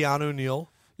about Keanu Neal.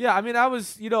 Yeah, I mean, I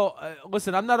was,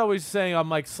 listen, I'm not always saying I'm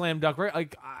like slam dunk. Right?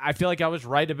 Like, I feel like I was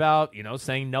right about,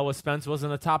 saying Noah Spence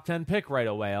wasn't a top 10 pick right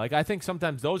away. Like, I think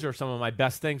sometimes those are some of my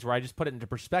best things where I just put it into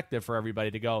perspective for everybody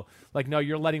to go, like, no,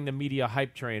 you're letting the media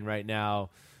hype train right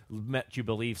now. met you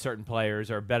believe certain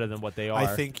players are better than what they are.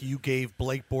 I think you gave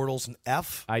Blake Bortles an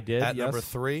F. I did at yes. number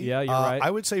 3. Yeah, you're right. I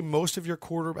would say most of your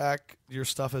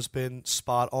stuff has been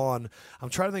spot on. I'm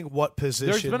trying to think what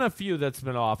position. There's been a few that's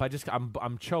been off.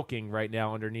 I'm choking right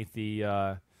now underneath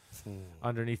the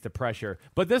pressure.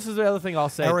 But this is the other thing I'll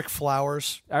say. Eric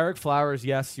Flowers,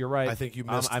 yes, you're right. I think you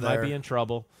missed I there. might be in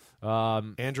trouble.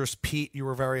 Andrus Pete, you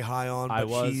were very high on,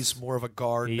 but he's more of a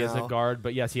guard now. He is a guard,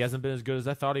 but yes, he hasn't been as good as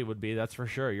I thought he would be. That's for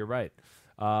sure. You're right.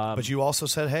 But you also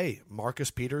said, hey,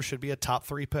 Marcus Peters should be a top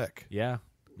 3 pick. Yeah.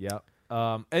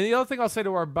 And the other thing I'll say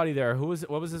to our buddy there, what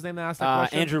was his name that asked that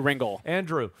question? Andrew Ringel.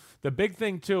 Andrew. The big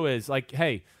thing, too, is, like,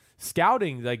 hey,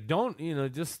 scouting, like, don't,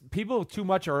 just people too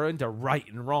much are into right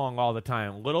and wrong all the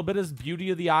time. A little bit is beauty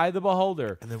of the eye of the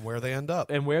beholder. And then where they end up.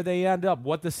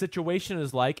 What the situation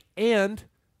is like, and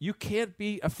you can't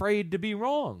be afraid to be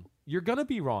wrong. You're going to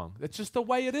be wrong. That's just the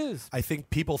way it is. I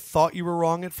think people thought you were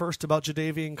wrong at first about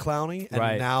Jadeveon Clowney,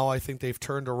 and now I think they've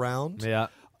turned around. Yeah.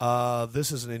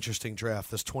 This is an interesting draft,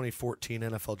 this 2014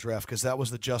 NFL draft, because that was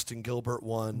the Justin Gilbert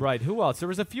one. Right. Who else? There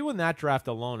was a few in that draft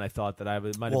alone I thought that I might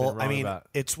have been wrong about.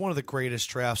 It's one of the greatest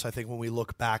drafts, I think, when we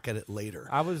look back at it later.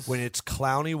 When it's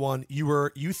Clowney one,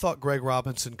 you thought Greg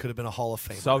Robinson could have been a Hall of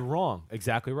Famer. So wrong.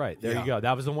 Exactly right. There you go.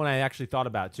 That was the one I actually thought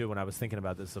about, too, when I was thinking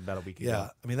about this about a week ago. Yeah.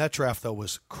 I mean, that draft, though,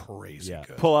 was crazy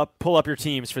good. Pull up your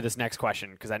teams for this next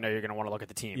question, because I know you're going to want to look at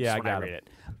the teams when I read it.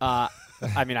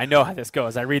 I mean, I know how this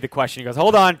goes. I read the question. He goes,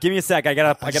 "Hold on, give me a sec. I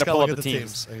gotta pull up the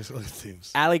teams." I just look at the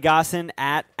teams. Ali Gosson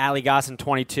at Ali Gosson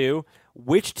 22.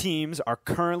 Which teams are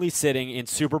currently sitting in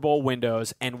Super Bowl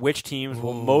windows, and which teams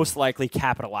will most likely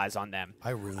capitalize on them?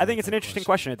 I think it's an interesting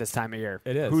question at this time of year.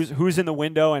 It is. Who's in the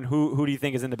window, and who do you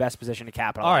think is in the best position to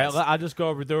capitalize? All right, I'll just go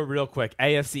over through it real quick.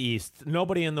 AFC East,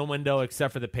 nobody in the window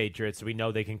except for the Patriots, so we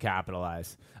know they can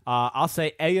capitalize. I'll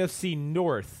say AFC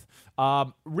North.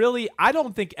 Really, I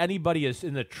don't think anybody is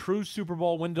in the true Super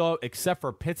Bowl window except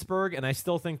for Pittsburgh, and I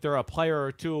still think they're a player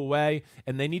or two away,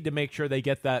 and they need to make sure they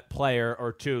get that player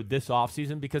or two this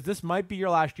offseason because this might be your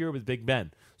last year with Big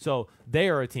Ben. So they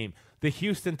are a team. The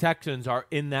Houston Texans are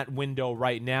in that window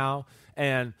right now,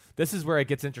 and this is where it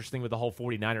gets interesting with the whole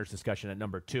 49ers discussion at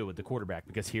number 2 with the quarterback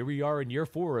because here we are in year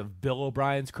 4 of Bill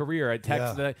O'Brien's career at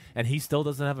Texas, and he still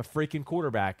doesn't have a freaking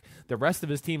quarterback. The rest of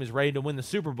his team is ready to win the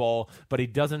Super Bowl, but he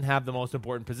doesn't have the most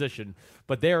important position.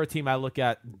 But they're a team I look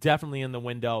at definitely in the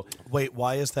window. Wait,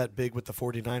 why is that big with the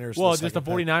 49ers? Well, just the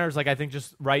 49ers, like I think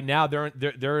just right now they're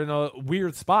in a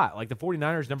weird spot. Like the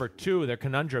 49ers, number 2, their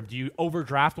conundrum. Do you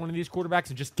overdraft one of these quarterbacks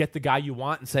and just get the guy you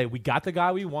want and say, we got the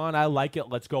guy we want, I like it,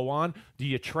 let's go on? Do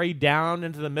you trade down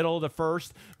into the middle of the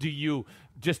first? Do you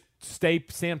just stay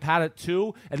Sam Pat at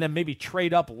 2 and then maybe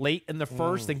trade up late in the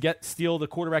first and steal the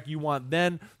quarterback you want?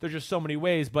 Then there's just so many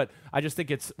ways, but I just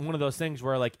think it's one of those things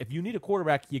where like if you need a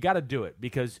quarterback, you got to do it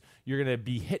because you're going to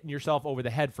be hitting yourself over the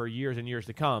head for years and years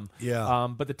to come. Yeah.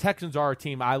 But the Texans are a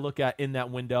team I look at in that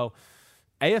window.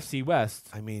 AFC West.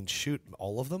 I mean, shoot,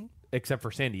 all of them except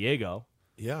for San Diego.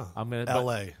 Yeah.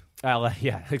 LA,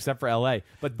 yeah, except for LA.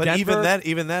 But Denver,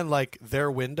 even then, like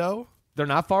their window. They're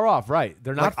not far off, right?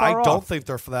 They're not far off. I don't think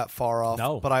they're that far off.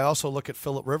 No. But I also look at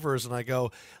Phillip Rivers and I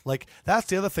go, like, that's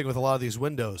the other thing with a lot of these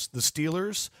windows. The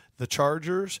Steelers, the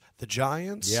Chargers, the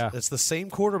Giants. Yeah. It's the same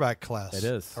quarterback class. It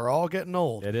is. They're all getting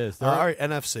old. It is. All right,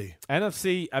 NFC.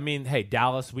 NFC, I mean, hey,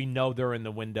 Dallas, we know they're in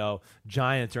the window.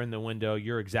 Giants are in the window.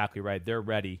 You're exactly right. They're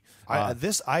ready. I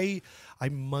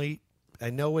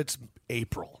know it's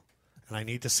April, and I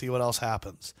need to see what else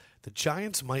happens. The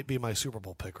Giants might be my Super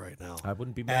Bowl pick right now. I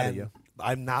wouldn't be mad at you.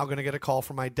 I'm now going to get a call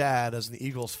from my dad as an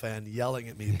Eagles fan yelling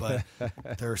at me, but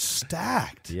they're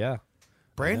stacked. Yeah.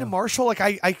 Brandon Marshall, like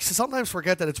I sometimes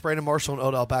forget that it's Brandon Marshall and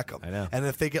Odell Beckham. I know. And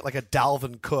if they get like a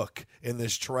Dalvin Cook in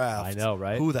this draft, I know,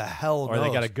 right? Who the hell knows? Or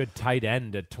they got a good tight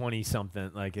end at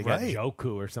 20-something, like they got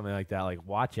Joku or something like that. Like,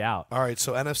 watch out. All right,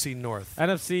 so NFC North.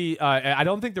 NFC, I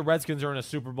don't think the Redskins are in a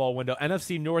Super Bowl window.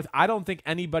 NFC North, I don't think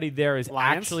anybody there is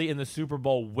actually in the Super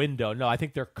Bowl window. No, I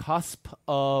think they're cusp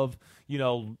of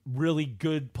really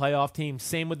good playoff team.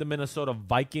 Same with the Minnesota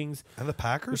Vikings. And the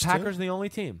Packers, The Packers are the only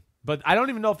team. But I don't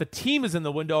even know if the team is in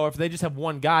the window or if they just have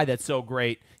one guy that's so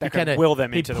great that can will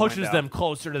them into the window. He pushes them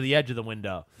closer to the edge of the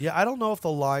window. Yeah, I don't know if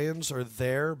the Lions are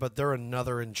there, but they're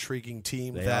another intriguing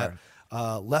team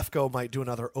Lefko might do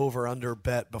another over-under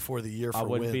bet before the year for wins. I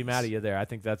wouldn't be mad at you there. I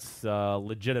think that's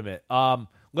legitimate.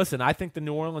 Listen, I think the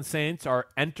New Orleans Saints are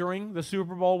entering the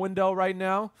Super Bowl window right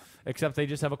now, except they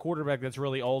just have a quarterback that's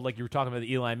really old, like you were talking about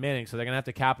the Eli Manning, so they're going to have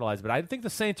to capitalize. But I think the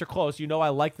Saints are close. I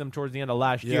liked them towards the end of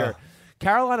last year.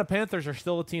 Carolina Panthers are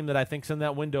still a team that I think's in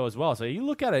that window as well. So you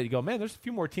look at it, you go, man, there's a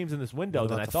few more teams in this window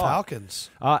than I thought. Falcons?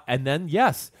 And then,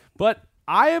 yes. But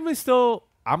I am still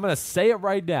I'm going to say it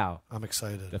right now. I'm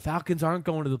excited. The Falcons aren't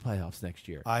going to the playoffs next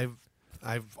year.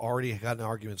 I've already gotten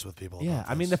arguments with people. Yeah, about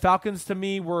this. I mean, the Falcons to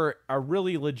me are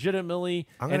really legitimately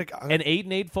an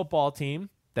 8-8 football team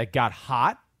that got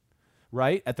hot,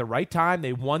 right, at the right time.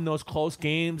 They won those close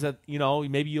games that,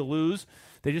 maybe you lose.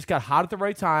 They just got hot at the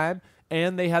right time,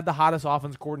 and they had the hottest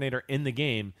offensive coordinator in the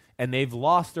game, and they've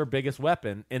lost their biggest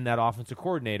weapon in that offensive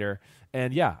coordinator.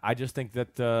 And, yeah, I just think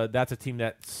that that's a team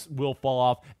that will fall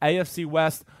off. AFC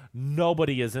West,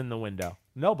 nobody is in the window.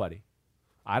 Nobody.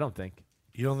 I don't think.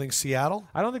 You don't think Seattle?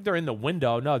 I don't think they're in the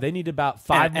window. No, they need about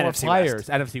 5 more NFC players. West.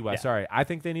 NFC West, sorry. I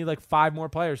think they need like 5 more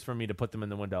players for me to put them in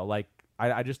the window. Like,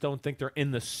 I just don't think they're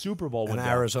in the Super Bowl window. And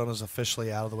Arizona's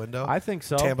officially out of the window? I think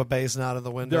so. Tampa Bay's not in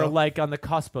the window? They're like on the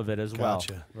cusp of it as well.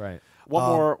 Gotcha. Right.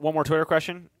 One more Twitter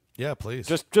question. Yeah, please.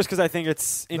 Just because I think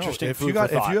it's interesting. If food you for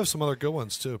thought. if you have some other good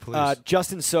ones too, please.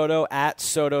 Justin Soto at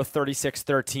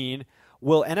Soto3613.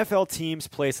 Will NFL teams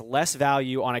place less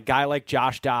value on a guy like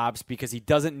Josh Dobbs because he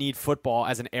doesn't need football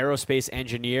as an aerospace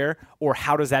engineer, or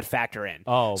how does that factor in?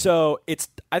 Oh. So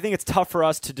I think it's tough for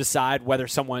us to decide whether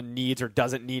someone needs or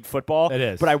doesn't need football. It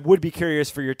is. But I would be curious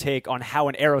for your take on how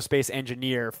an aerospace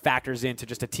engineer factors into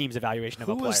just a team's evaluation of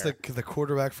a Who player. was the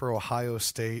quarterback for Ohio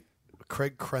State?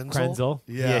 Craig Krenzel? Krenzel?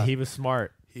 Yeah. He was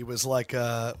smart. He was like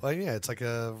it's like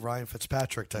a Ryan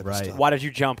Fitzpatrick type of stuff. Why did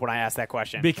you jump when I asked that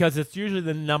question? Because it's usually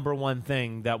the number one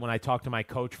thing that when I talk to my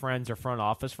coach friends or front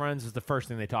office friends is the first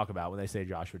thing they talk about when they say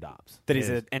Joshua Dobbs. That he's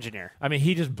an engineer. I mean,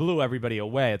 he just blew everybody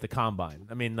away at the combine.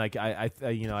 I mean, like I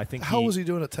think. How was he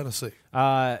doing at Tennessee?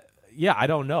 Yeah, I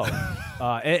don't know.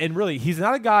 And really, he's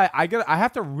not a guy. I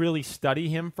have to really study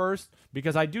him first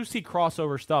because I do see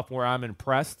crossover stuff where I'm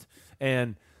impressed,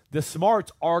 and the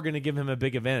smarts are going to give him a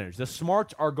big advantage. The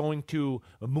smarts are going to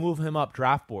move him up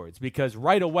draft boards because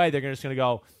right away they're just going to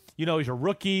go, he's a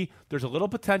rookie. There's a little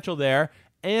potential there.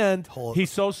 And he's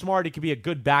so smart, he could be a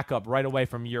good backup right away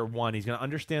from year one. He's going to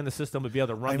understand the system and be able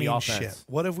to run the offense. Shit.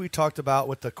 What have we talked about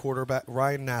with the quarterback,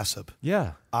 Ryan Nassib?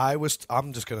 Yeah. I'm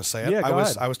just going to say it. Yeah,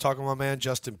 I was talking to my man,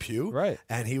 Justin Pugh. Right.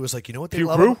 And he was like, you know what they Pugh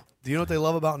love? Crew? Do you know what they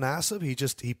love about Nassib?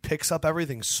 He picks up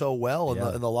everything so well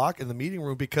in the meeting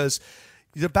room because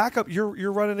the backup,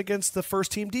 you're running against the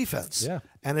first team defense. Yeah.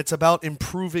 And it's about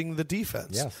improving the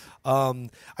defense. Yes.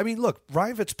 I mean, look,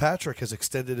 Ryan Fitzpatrick has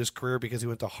extended his career because he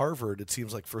went to Harvard, it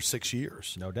seems like, for 6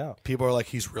 years. No doubt. People are like,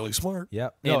 he's really smart.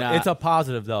 Yeah. No, it's a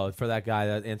positive, though, for that guy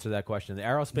that answered that question. The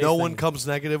aerospace No one comes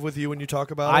negative with you when you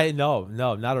talk about it? No,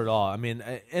 not at all. I mean,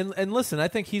 and listen, I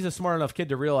think he's a smart enough kid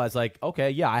to realize, like,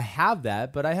 okay, yeah, I have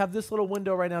that, but I have this little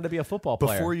window right now to be a football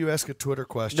player. Before you ask a Twitter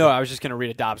question. No, I was just going to read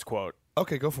a Dobbs quote.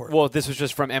 Okay, go for it. Well, this was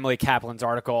just from Emily Kaplan's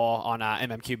article on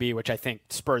MMQB, which I think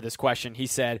spurred this question. He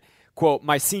said, quote,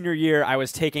 "My senior year, I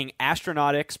was taking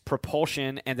astronautics,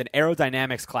 propulsion, and an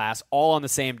aerodynamics class all on the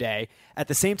same day. At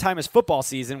the same time as football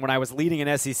season, when I was leading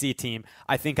an SEC team,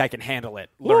 I think I can handle it,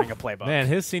 learning a playbook." Man,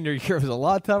 his senior year was a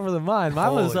lot tougher than mine.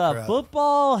 Mine was Holy crap.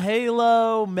 football,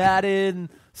 Halo, Madden,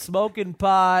 smoking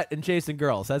pot, and chasing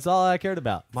girls. That's all I cared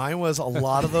about. Mine was a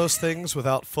lot of those things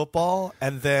without football,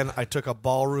 and then I took a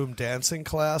ballroom dancing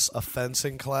class, a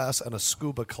fencing class, and a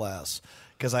scuba class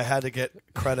because I had to get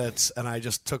credits, and I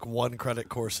just took 1 credit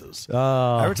courses.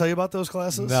 Oh. I ever tell you about those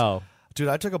classes? No. Dude,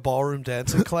 I took a ballroom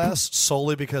dancing class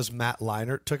solely because Matt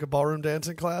Leinart took a ballroom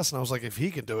dancing class, and I was like, if he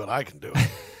can do it, I can do it.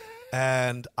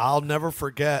 And I'll never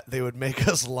forget, they would make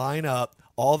us line up,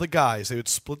 all the guys. They would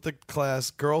split the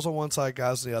class, girls on one side,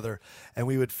 guys on the other, and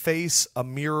we would face a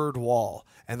mirrored wall.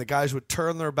 And the guys would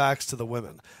turn their backs to the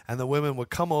women. And the women would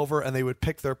come over, and they would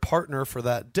pick their partner for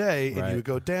that day, and you would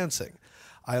go dancing.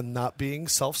 I am not being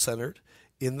self-centered.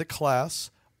 In the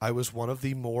class, I was one of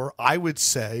the more, I would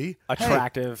say,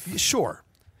 attractive. Hey, sure.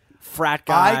 Frat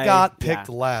guy. I got picked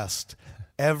last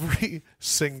every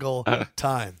single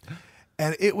time.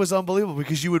 And it was unbelievable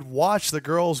because you would watch the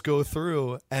girls go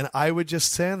through, and I would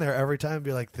just stand there every time and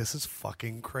be like, this is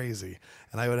fucking crazy.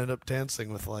 And I would end up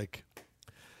dancing with, like,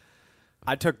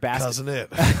 I took Cousin It.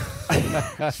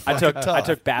 I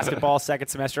took basketball second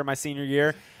semester of my senior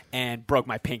year and broke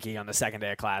my pinky on the second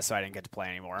day of class, so I didn't get to play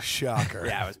anymore. Shocker.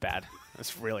 Yeah, it was bad. It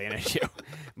was really an issue.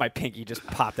 My pinky just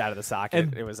popped out of the socket.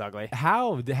 And it was ugly.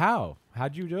 How'd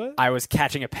you do it? I was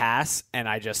catching a pass, and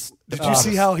I just... Did you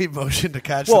see how he motioned to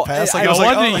catch Well, the pass? I was no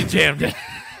like, wonder oh. you jammed it.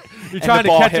 You're And trying the to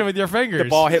ball catch hit- it with your fingers. The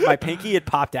ball hit my pinky. It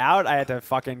popped out. I had to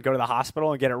fucking go to the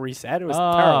hospital and get it reset. It was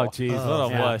Oh, terrible. jeez,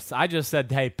 what a wuss. I just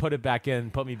said, hey, put it back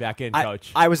in. Put me back in,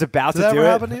 coach. I was about Did to that do ever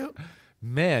it. happen to you?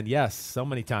 Man, yes, so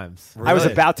many times. Really? I was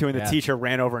about to, and the teacher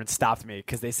ran over and stopped me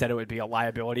because they said it would be a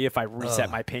liability if I reset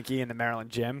my pinky in the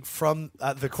Maryland gym. From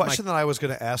the question that I was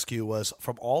going to ask you was,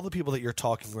 from all the people that you're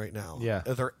talking right now,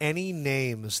 are there any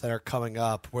names that are coming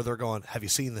up where they're going, have you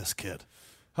seen this kid?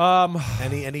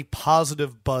 Any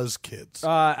positive buzz kids?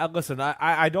 Listen,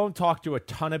 I don't talk to a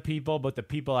ton of people, but the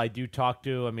people I do talk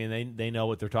to, I mean, they know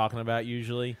what they're talking about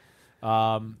usually.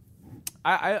 I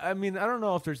mean, I don't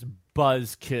know if there's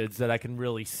buzz kids that I can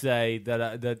really say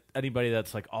that anybody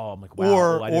that's like, oh, I'm like,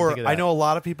 wow. I know a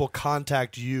lot of people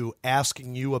contact you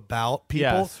asking you about people.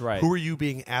 Yes, right. Who are you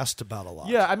being asked about a lot?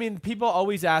 Yeah, I mean, people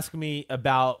always ask me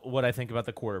about what I think about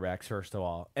the quarterbacks, first of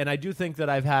all. And I do think that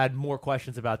I've had more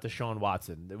questions about Deshaun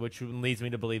Watson, which leads me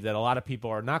to believe that a lot of people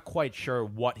are not quite sure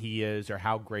what he is or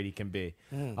how great he can be.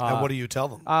 And what do you tell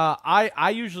them? I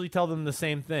usually tell them the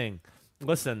same thing.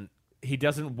 Listen, he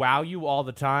doesn't wow you all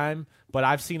the time, but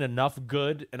I've seen enough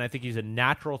good, and I think he's a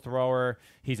natural thrower.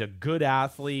 He's a good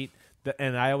athlete,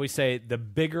 and I always say the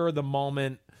bigger the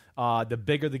moment, the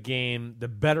bigger the game, the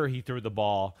better he threw the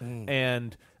ball.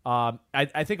 And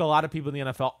I think a lot of people in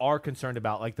the NFL are concerned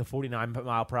about like the 49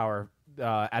 mile per hour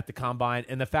at the combine,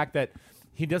 and the fact that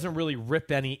he doesn't really rip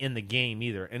any in the game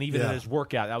either. And even in his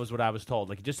workout, that was what I was told.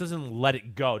 Like, he just doesn't let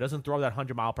it go. Doesn't throw that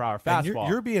 100 mile per hour fastball.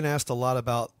 You're being asked a lot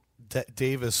about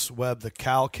Davis Webb, the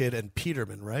Cal kid, and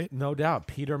Peterman, right? No doubt.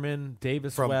 Peterman,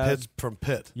 Davis Webb. From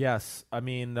Pitt. Yes. I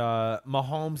mean,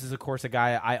 Mahomes is, of course, a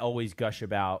guy I always gush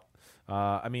about.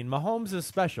 I mean, Mahomes is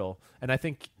special, and I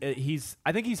think he's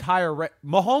higher.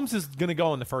 Mahomes is going to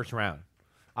go in the first round.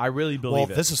 I really believe it.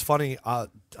 Well, this is funny.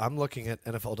 I'm looking at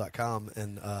NFL.com,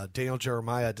 and Daniel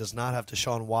Jeremiah does not have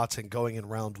Deshaun Watson going in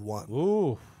round 1.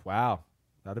 Ooh, wow.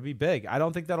 That'll be big. I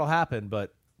don't think that'll happen,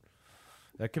 but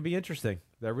that could be interesting.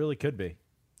 That really could be.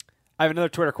 I have another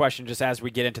Twitter question just as we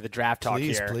get into the draft talk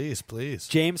here. Please.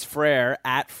 James Frere,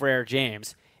 at Frere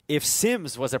James. If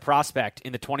Sims was a prospect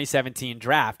in the 2017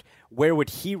 draft, where would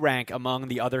he rank among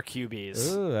the other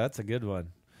QBs? Ooh, that's a good one.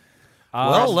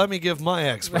 Well, let me give my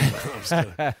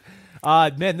explanation.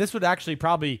 Man, this would actually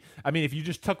probably, I mean, if you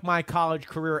just took my college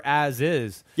career as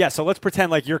is. Yeah, so let's pretend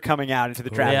like you're coming out into the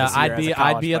draft. Yeah, this year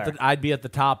I'd be at the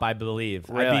top, I believe.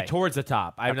 Really? I'd be towards the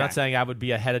top. I'm not saying I would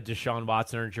be ahead of Deshaun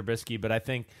Watson or Trubisky, but I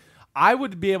think I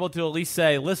would be able to at least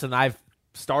say, listen, I've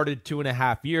started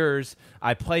 2.5 years.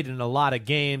 I played in a lot of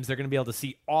games. They're going to be able to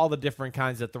see all the different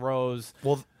kinds of throws.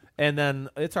 Well, and then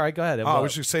it's all right. Go ahead. I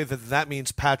was going to say that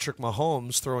means Patrick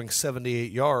Mahomes throwing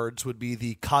 78 yards would be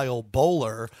the Kyle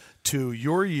Bowler to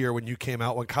your year when you came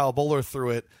out, when Kyle Bowler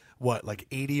threw it, like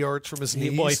 80 yards from his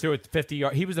knees? Well, he threw it 50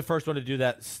 yards. He was the first one to do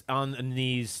that on the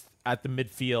knees at the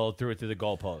midfield, threw it through the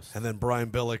goalpost. And then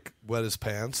Brian Billick wet his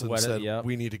pants and said,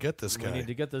 we need to get this guy. We need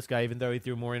to get this guy, even though he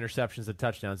threw more interceptions than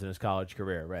touchdowns in his college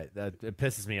career. Right. It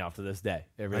pisses me off to this day.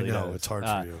 It really I know. does. It's hard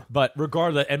for you. But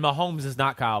regardless, and Mahomes is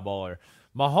not Kyle Bowler.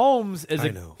 Mahomes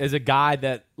is a guy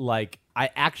that, like,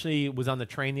 I actually was on the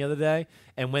train the other day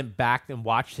and went back and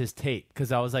watched his tape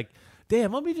because I was like,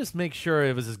 damn, let me just make sure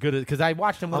it was as good as, because I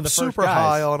watched him one of the first guys. I'm super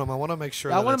high on him. I want to make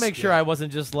sure. I want to make sure I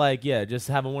wasn't just like, just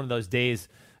having one of those days.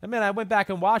 And man, I went back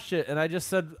and watched it, and I just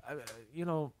said,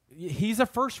 he's a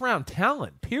first-round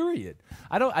talent. Period.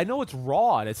 I know it's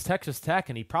raw and it's Texas Tech,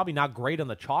 and he's probably not great on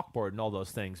the chalkboard and all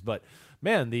those things, but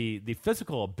man, the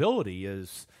physical ability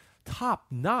is top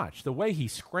notch. The way he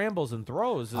scrambles and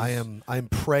throws. I'm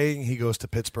praying he goes to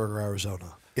Pittsburgh or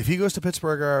Arizona. If he goes to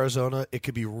Pittsburgh or Arizona, it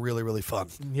could be really, really fun.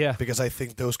 Yeah. Because I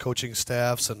think those coaching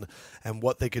staffs and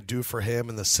what they could do for him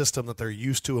and the system that they're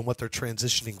used to and what they're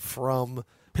transitioning from.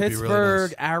 Pittsburgh, really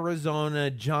nice. Arizona,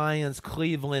 Giants,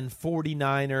 Cleveland,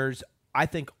 49ers. I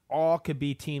think all could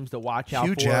be teams to watch out for.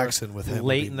 Hugh Jackson with him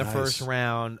late in the nice. first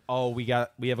round. Oh, we have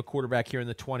a quarterback here in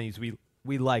the 20s.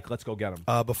 Let's go get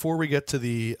him. Before we get to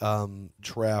the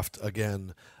draft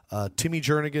again, Timmy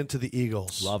Jernigan to the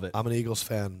Eagles. Love it. I'm an Eagles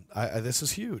fan. This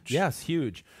is huge. Yes,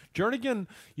 huge. Jernigan,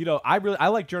 I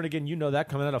like Jernigan. You know that,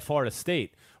 coming out of Florida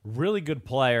State. Really good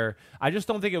player. I just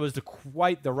don't think it was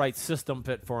quite the right system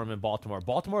fit for him in Baltimore.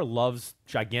 Baltimore loves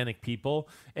gigantic people,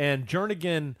 and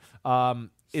Jernigan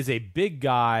is a big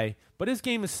guy, but his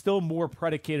game is still more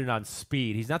predicated on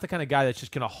speed. He's not the kind of guy that's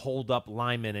just going to hold up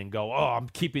linemen and go, oh, I'm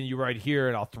keeping you right here,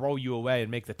 and I'll throw you away and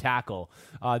make the tackle.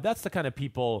 That's the kind of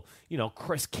people,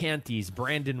 Chris Canty's,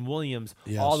 Brandon Williams,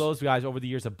 all those guys over the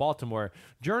years of Baltimore.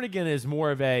 Jernigan is more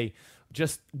of a,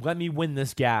 just let me win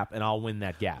this gap, and I'll win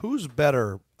that gap. Who's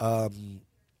better, Tim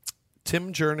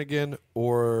Jernigan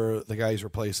or the guy he's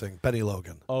replacing, Benny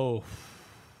Logan? Oh,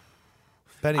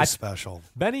 Benny's special.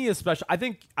 Benny is special. I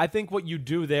think what you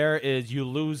do there is you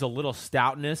lose a little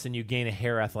stoutness and you gain a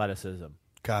hair athleticism.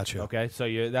 Gotcha. Okay, so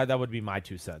that would be my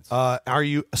 2 cents. Are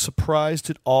you surprised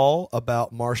at all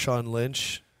about Marshawn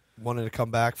Lynch wanting to come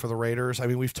back for the Raiders? I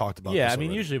mean, we've talked about this I mean,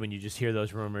 already. usually when you just hear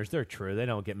those rumors, they're true. They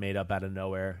don't get made up out of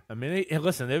nowhere. I mean,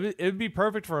 listen, it would be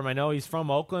perfect for him. I know he's from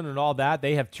Oakland and all that.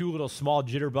 They have 2 little small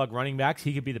jitterbug running backs.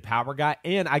 He could be the power guy.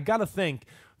 And I got to think,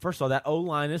 first of all, that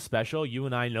O-line is special. You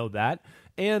and I know that.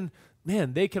 And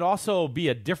man, they could also be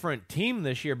a different team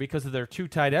this year because of their 2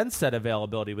 tight end set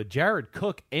availability. With Jared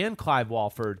Cook and Clive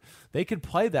Walford, they could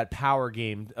play that power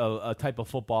game, a type of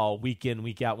football week in,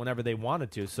 week out, whenever they wanted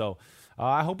to. So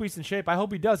I hope he's in shape. I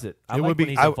hope he does it. I like when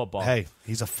he's in football. Hey,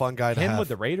 he's a fun guy to Him have. with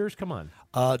the Raiders? Come on.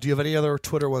 Do you have any other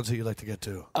Twitter ones that you'd like to get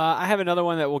to? I have another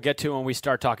one that we'll get to when we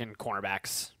start talking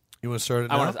cornerbacks. You want to start it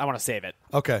now? I want to save it.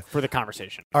 Okay. For the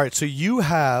conversation. All right, so you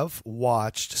have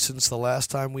watched, since the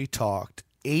last time we talked,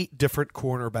 8 different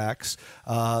cornerbacks.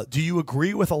 Do you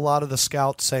agree with a lot of the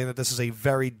scouts saying that this is a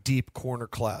very deep corner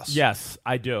class? Yes,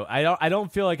 I do. I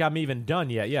don't feel like I'm even done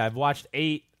yet. Yeah, I've watched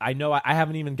 8. I know I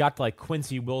haven't even got to like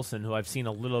Quincy Wilson, who I've seen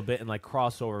a little bit in like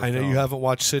crossover. I know film. you haven't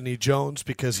watched Sidney Jones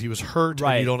because he was hurt,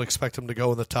 Right. and you don't expect him to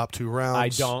go in the top 2 rounds. I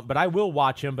don't, but I will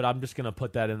watch him. But I'm just going to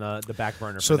put that in the back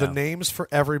burner. So for the now. names for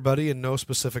everybody in no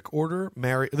specific order.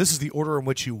 This is the order in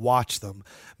which you watch them.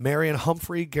 Marion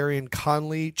Humphrey, Garyon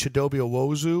Conley, Chidobe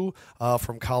Owozu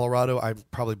from Colorado. I'm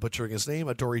probably butchering his name.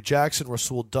 Adoree Jackson,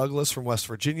 Rasul Douglas from West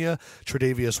Virginia,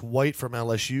 Tre'Davious White from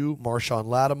LSU, Marshawn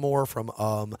Lattimore from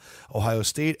Ohio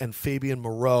State, and Fabian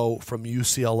Moreau from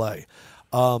UCLA.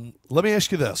 Let me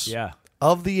ask you this. Yeah.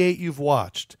 Of the 8 you've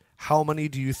watched, how many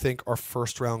do you think are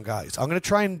first-round guys? I'm going to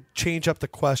try and change up the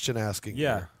question asking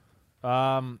Yeah.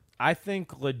 here. I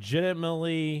think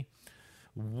legitimately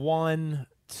 1,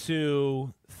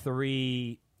 2,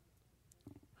 3.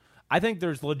 I think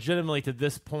there's legitimately to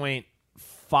this point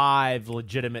 5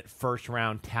 legitimate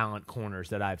first-round talent corners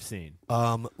that I've seen.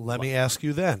 Let me ask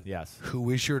you then. Yes. Who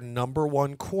is your number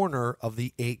 1 corner of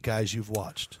the 8 guys you've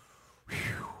watched?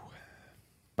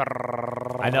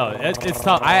 I know it's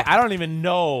tough. I don't even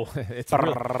know. It's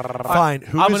really, fine.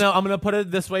 I'm gonna put it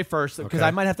this way first because Okay.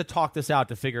 I might have to talk this out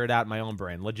to figure it out in my own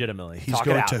brain. Legitimately, He's Talk it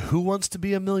going out. to Who Wants to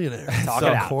Be a Millionaire? Talk it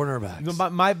out.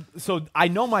 Cornerbacks. So I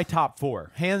know my top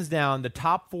 4, hands down. The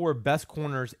top 4 best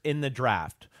corners in the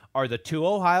draft are the 2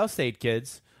 Ohio State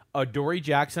kids, Adoree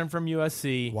Jackson from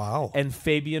USC, Wow. and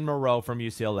Fabian Moreau from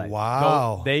UCLA.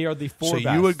 Wow. They are the 4 So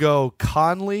best. you would go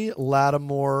Conley,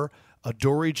 Lattimore,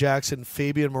 Adoree Jackson,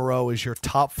 Fabian Moreau is your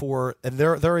top 4, and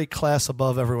they're a class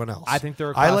above everyone else. I think they're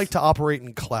a I class- like to operate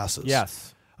in classes.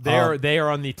 Yes, they are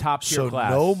on the top tier So class.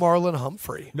 no Marlon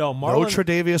Humphrey. No, No Marlon-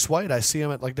 Tre'Davious White. I see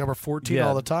him at like number 14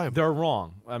 all the time. They're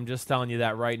wrong. I'm just telling you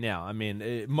that right now. I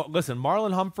mean, listen,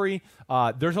 Marlon Humphrey,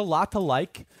 there's a lot to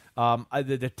like.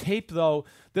 The tape, though,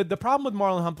 the problem with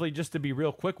Marlon Humphrey, just to be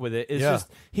real quick with it, is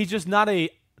just he's just not a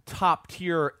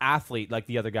top-tier athlete like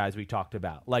the other guys we talked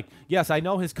about. Like, yes, I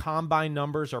know his combine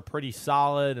numbers are pretty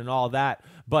solid and all that,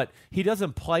 but he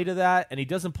doesn't play to that, and he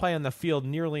doesn't play on the field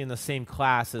nearly in the same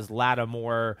class as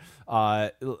Lattimore,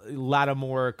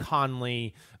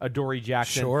 Conley, Adoree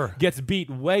Jackson. Sure. Gets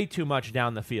beat way too much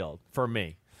down the field for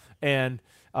me. And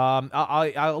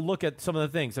I'll look at some of the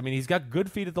things. I mean, he's got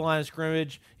good feet at the line of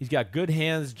scrimmage. He's got good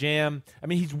hands, jam. I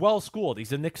mean, he's well-schooled.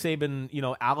 He's a Nick Saban,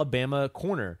 Alabama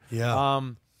corner. Yeah.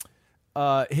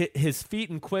 His feet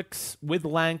and quicks with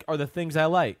length are the things I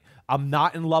like. I'm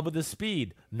not in love with his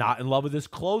speed. Not in love with his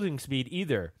closing speed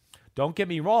either. Don't get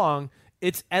me wrong.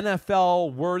 It's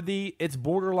NFL worthy. It's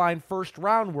borderline first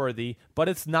round worthy, but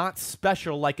it's not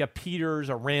special like a Peters,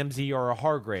 a Ramsey, or a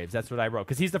Hargraves. That's what I wrote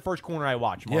because he's the first corner I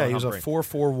watched. Yeah, Marlon he was Humphrey. a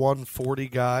 4'4", 140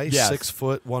 guy, Yes. 6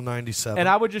 foot, 197. And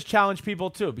I would just challenge people,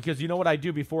 too, because you know what I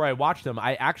do before I watch them?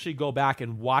 I actually go back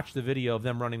and watch the video of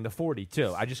them running the 40,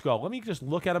 too. I just go, let me just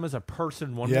look at him as a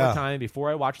person one more time before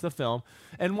I watch the film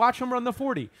and watch him run the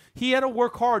 40. He had to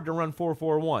work hard to run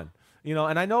 4.41.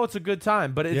 And I know it's a good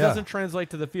time, but it doesn't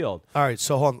translate to the field. All right,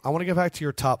 so hold on. I want to get back to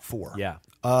your top 4. Yeah.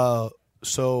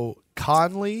 So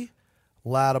Conley,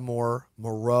 Lattimore,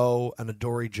 Moreau, and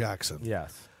Adoree Jackson.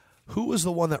 Yes. Who was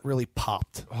the one that really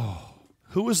popped?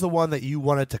 Who was the one that you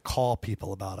wanted to call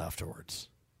people about afterwards?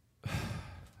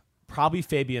 Probably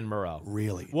Fabian Moreau.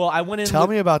 Really? Well, I went in. Tell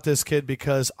me about this kid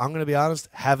because I'm going to be honest,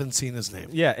 haven't seen his name.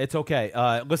 Yeah, it's okay.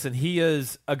 Listen, he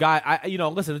is a guy.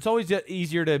 Listen, it's always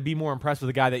easier to be more impressed with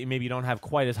a guy that you don't have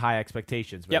quite as high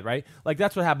expectations with, right? Like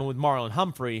that's what happened with Marlon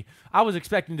Humphrey. I was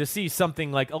expecting to see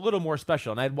something like a little more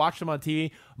special, and I'd watched him on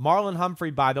TV. Marlon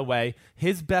Humphrey, by the way,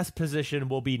 his best position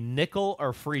will be nickel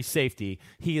or free safety.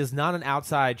 He is not an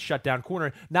outside shutdown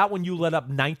corner. Not when you let up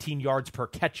 19 yards per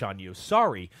catch on you.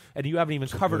 Sorry, and you haven't even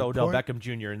covered Odell Odell Beckham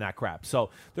Jr. and that crap. So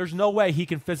there's no way he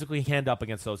can physically hand up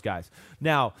against those guys.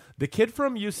 Now, the kid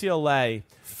from UCLA,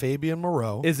 Fabian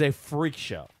Moreau, is a freak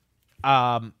show.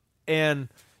 And,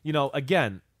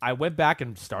 again, I went back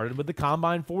and started with the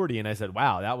Combine 40, and I said,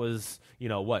 wow, that was,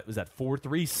 what was that,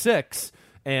 4.36?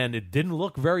 And it didn't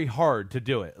look very hard to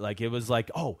do it. Like, it was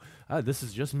like, this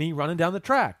is just me running down the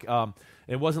track.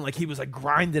 It wasn't like he was, like,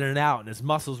 grinding it out and his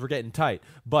muscles were getting tight.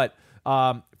 But,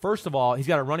 first of all, he's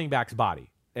got a running back's body.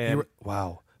 And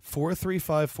wow.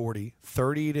 4.35 40,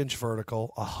 38-inch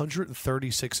vertical,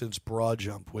 136-inch broad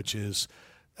jump,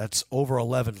 that's over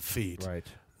 11 feet. Right.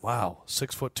 Wow,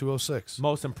 6 foot 206.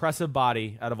 Most impressive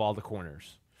body out of all the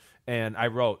corners. And I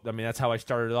wrote, that's how I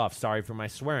started it off. Sorry for my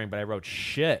swearing, but I wrote,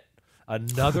 shit,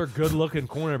 another good-looking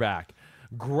cornerback.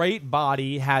 Great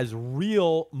body, has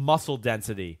real muscle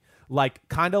density,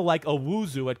 kind of like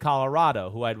Owuzu at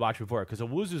Colorado, who I'd watched before, because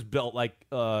Owuzu's built like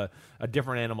a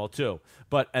different animal too.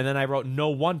 And then I wrote, no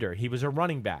wonder he was a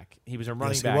running back. He was a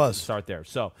running back to start there.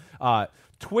 So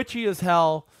twitchy as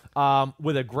hell.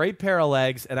 With a great pair of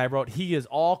legs, and I wrote he is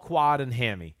all quad and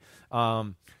hammy.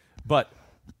 But,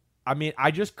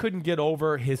 I just couldn't get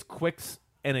over his quicks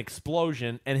and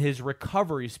explosion and his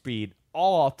recovery speed,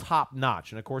 all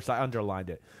top-notch. And, of course, I underlined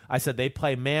it. I said they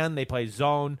play man, they play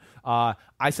zone.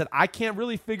 I said I can't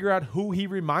really figure out who he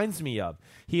reminds me of.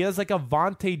 He has like a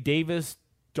Vontae Davis,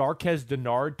 Darqueze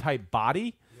Dennard type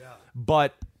body,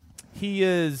 but he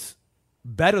is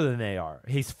better than they are.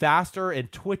 He's faster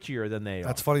and twitchier than they are.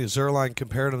 That's funny. Zerline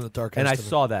compared him to Darqueze. And I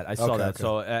saw that. Okay.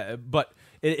 So, but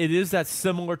it is that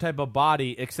similar type of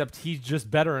body, except he's just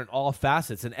better in all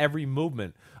facets and every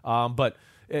movement.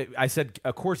 I said,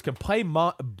 of course, can play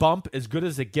bump as good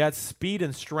as it gets. Speed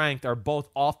and strength are both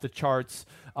off the charts.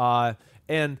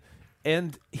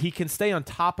 And he can stay on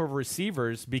top of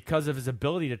receivers because of his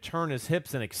ability to turn his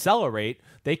hips and accelerate.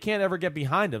 They can't ever get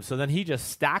behind him, so then he just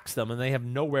stacks them, and they have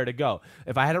nowhere to go.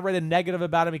 If I had to write a negative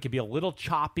about him, he could be a little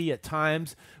choppy at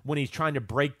times when he's trying to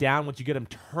break down. Once you get him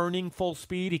turning full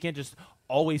speed, he can't just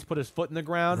always put his foot in the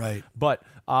ground. Right. But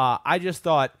I just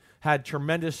thought had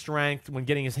tremendous strength when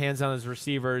getting his hands on his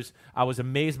receivers. I was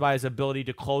amazed by his ability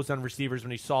to close on receivers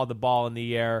when he saw the ball in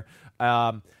the air.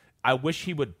 I wish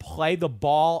he would play the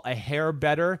ball a hair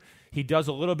better. He does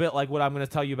a little bit like what I'm going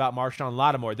to tell you about Marshawn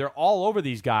Lattimore. They're all over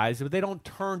these guys, but they don't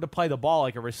turn to play the ball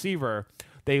like a receiver.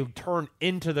 They turn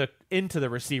into the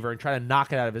receiver and try to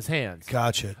knock it out of his hands.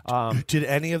 Gotcha. Did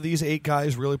any of these 8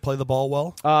 guys really play the ball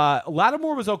well?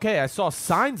 Lattimore was okay. I saw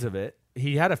signs of it.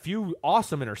 He had a few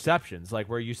awesome interceptions, like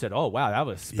where you said, oh, wow, that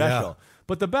was special. Yeah.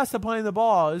 But the best at playing the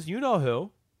ball is, you know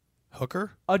who?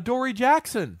 Hooker? Adoree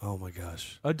Jackson. Oh, my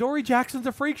gosh. Adoree Jackson's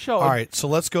a freak show. All right, so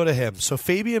let's go to him. So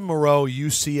Fabian Moreau you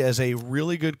see as a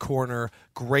really good corner,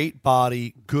 great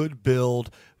body, good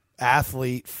build,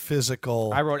 athlete,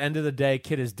 physical. I wrote, end of the day,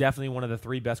 kid is definitely one of the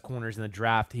 3 best corners in the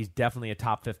draft. He's definitely a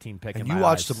top 15 pick in my eyes. And you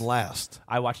watched him last.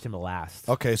 I watched him last.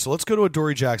 Okay, so let's go to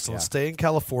Adoree Jackson. Yeah. Let's stay in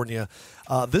California.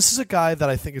 This is a guy that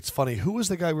I think it's funny. Who was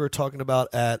the guy we were talking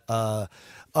about at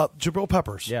Jabril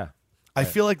Peppers? Yeah. I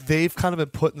feel like they've kind of been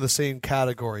put in the same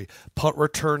category. Punt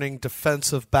returning,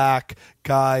 defensive back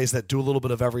guys that do a little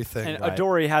bit of everything. And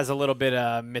Adoree has a little bit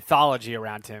of mythology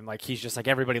around him. Like, he's just like,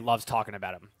 everybody loves talking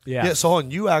about him. Yeah. So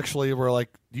you actually were like,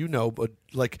 but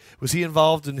like, was he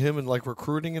involved in him and like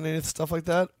recruiting and any stuff like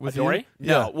that? With Adoree?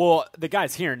 Yeah. No. Well, the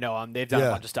guys here know him. They've done a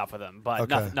bunch of stuff with him, but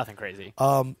nothing crazy.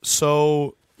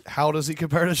 So how does he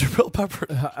compare to Jabril Peppers?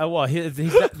 Well,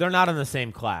 they're not in the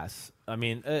same class. I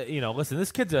mean, listen,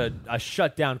 this kid's a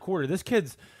shutdown quarter. This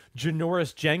kid's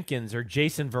Janoris Jenkins or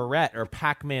Jason Verrett or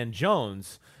Pac-Man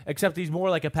Jones, except he's more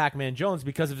like a Pac-Man Jones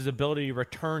because of his ability to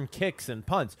return kicks and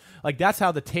punts. Like, that's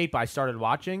how the tape I started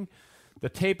watching. The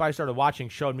tape I started watching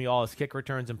showed me all his kick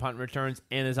returns and punt returns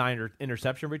and his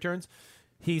interception returns.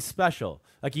 He's special.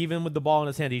 Like, even with the ball in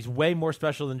his hand, he's way more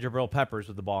special than Jabril Peppers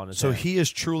with the ball in his hand. So he is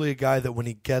truly a guy that when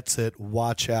he gets it,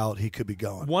 watch out, he could be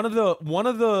going. One of the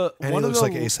he looks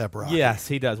like A$AP Rocky. Yes,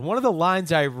 he does. One of the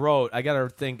lines I wrote, I got to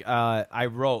think, I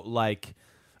wrote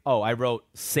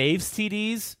saves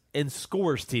TDs and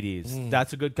scores TDs.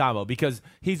 That's a good combo because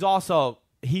he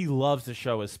loves to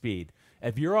show his speed.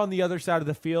 If you're on the other side of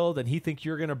the field and he thinks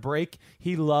you're going to break,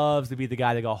 he loves to be the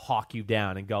guy to go hawk you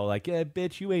down and go like,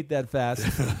 bitch, you ain't that fast.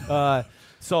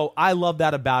 So I love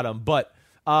that about him. But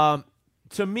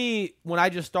to me, when I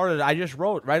just started, I just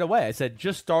wrote right away. I said,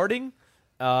 just starting,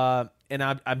 and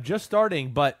I'm just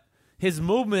starting, but his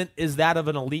movement is that of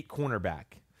an elite cornerback.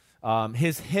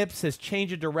 His hips, his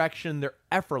change of direction, they're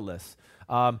effortless.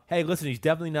 Hey, listen, he's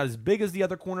definitely not as big as the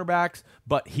other cornerbacks,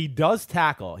 but he does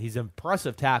tackle. He's an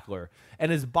impressive tackler.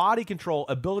 And his body control,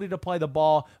 ability to play the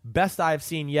ball, best I've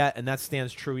seen yet, and that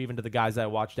stands true even to the guys I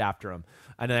watched after him.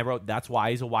 And then I wrote, that's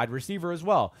why he's a wide receiver as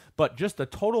well. But just a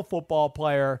total football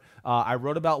player. I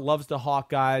wrote about loves to hawk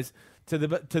guys to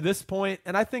this point,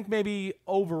 and I think maybe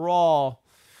overall –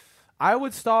 I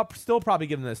would still probably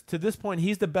give him this. To this point,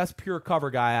 he's the best pure cover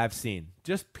guy I've seen.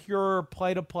 Just pure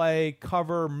play-to-play,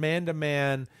 cover,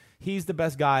 man-to-man. He's the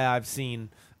best guy I've seen.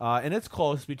 And it's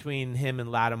close between him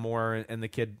and Lattimore and the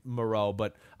kid Moreau.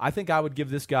 But I think I would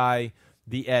give this guy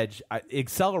the edge.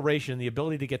 Acceleration, the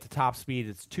ability to get to top speed,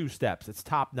 it's 2 steps. It's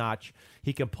top-notch.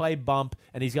 He can play bump,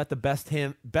 and he's got the best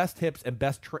hips and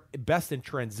best in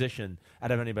transition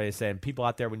out of anybody to say. And people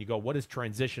out there, when you go, what is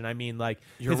transition? I mean, like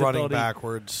you're running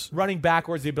backwards. Running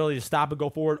backwards, the ability to stop and go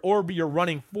forward, or you're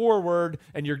running forward,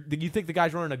 and you think the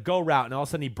guy's running a go route, and all of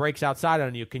a sudden he breaks outside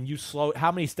on you. Can you slow?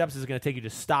 How many steps is it going to take you to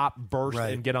stop, burst,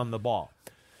 and get on the ball?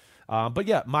 But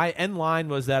yeah, my end line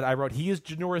was that I wrote, he is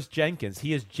Janoris Jenkins.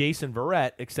 He is Jason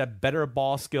Verrett, except better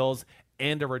ball skills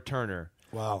and a returner.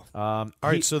 Wow. All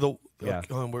right, so yeah.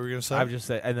 What were you going to say? I would just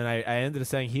say, and then I ended up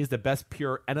saying he's the best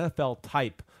pure NFL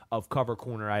type of cover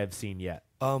corner I have seen yet.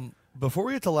 Before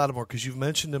we get to Lattimore, because you've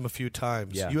mentioned him a few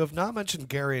times, you have not mentioned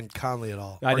Gary and Conley at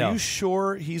all. I know. Are you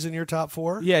sure he's in your top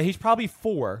 4? Yeah, he's probably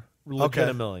 4,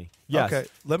 legitimately. Okay. Yes. Okay,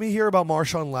 let me hear about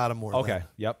Marshawn Lattimore. Okay, then.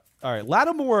 yep. All right,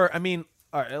 Lattimore, I mean,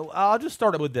 all right, I'll just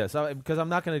start it with this, because I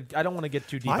don't want to get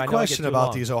too deep. My question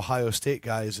about these Ohio State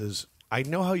guys is, I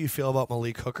know how you feel about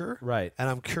Malik Hooker. Right. And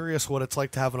I'm curious what it's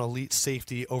like to have an elite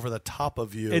safety over the top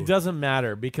of you. It doesn't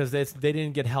matter because they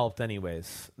didn't get helped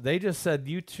anyways. They just said,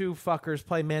 you two fuckers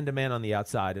play man-to-man on the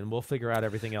outside, and we'll figure out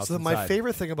everything else inside. My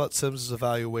favorite thing about Sims'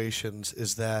 evaluations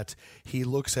is that he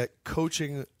looks at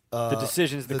coaching the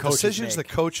decisions the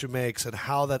coach makes and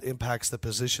how that impacts the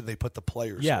position they put the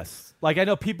players in. Like, I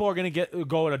know people are going to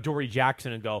go at Dory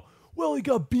Jackson and go, well, he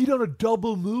got beat on a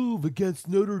double move against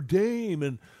Notre Dame,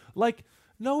 and like,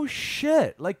 no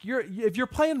shit. Like, if you're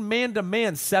playing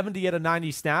man-to-man 70 out of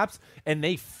 90 snaps and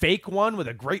they fake one with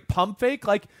a great pump fake,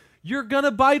 like, you're going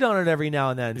to bite on it every now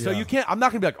and then. So you can't – I'm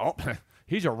not going to be like, oh,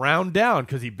 he's a round down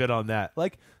because he bit on that.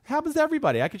 Like, happens to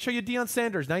everybody. I could show you Deion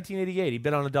Sanders, 1988. He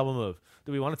bit on a double move.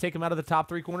 Do we want to take him out of the top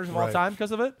 3 corners of all time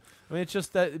because of it? I mean, it's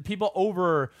just that people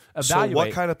over-evaluate. So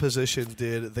what kind of position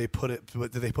did they put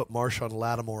Marshawn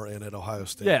Lattimore in at Ohio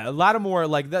State? Yeah, Lattimore,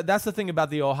 like, that's the thing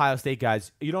about the Ohio State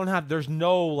guys. There's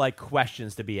no, like,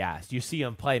 questions to be asked. You see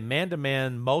them play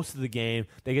man-to-man most of the game.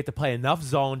 They get to play enough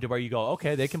zone to where you go,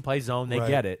 okay, they can play zone. They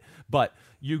get it. But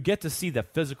you get to see the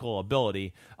physical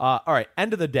ability. All right,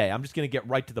 end of the day. I'm just going to get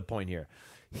right to the point here.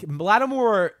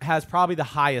 Lattimore has probably the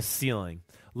highest ceiling.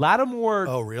 Lattimore.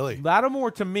 Oh, really?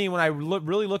 Lattimore, to me, when I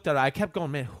really looked at it, I kept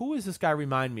going, man, who does this guy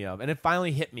remind me of? And it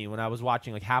finally hit me when I was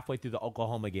watching, like, halfway through the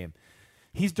Oklahoma game.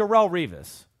 He's Darrelle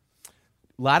Revis.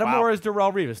 Lattimore is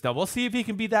Darrelle Revis. Now, we'll see if he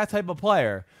can be that type of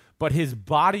player, but his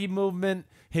body movement,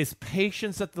 his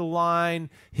patience at the line,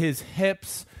 his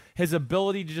hips, his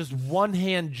ability to just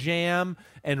one-hand jam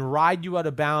and ride you out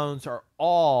of bounds are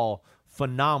all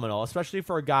phenomenal, especially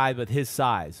for a guy with his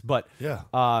size. But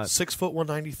 6 foot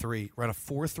 193, ran a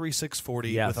 4.36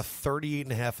 40 with a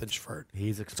 38.5-inch vert.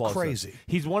 He's explosive. It's crazy.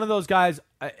 He's one of those guys,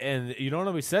 and you don't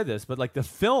know we said this, but like the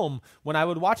film, when I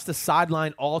would watch the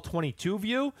sideline all 22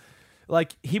 view,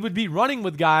 like he would be running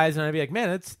with guys, and I'd be like,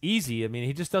 man, it's easy. I mean,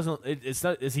 he just doesn't. It's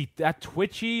not. Is he that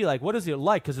twitchy? Like, what is he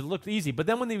like? Because it looked easy. But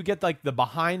then when they would get like the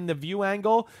behind the view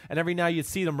angle, and every now you'd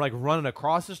see them like running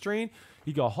across the screen.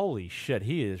 You go, holy shit,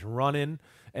 he is running,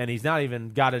 and he's not even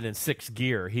got it in 6th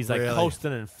gear. He's like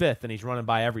coasting in 5th, and he's running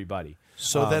by everybody.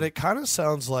 So then it kind of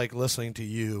sounds like, listening to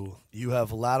you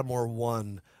have Lattimore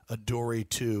 1, Adoree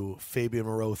 2, Fabian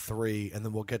Moreau 3, and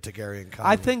then we'll get to Gary and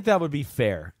Conley. I think that would be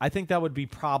fair. I think that would be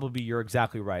probably, you're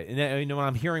exactly right. And when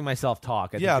I'm hearing myself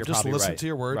talk, I think you're just probably listen right. to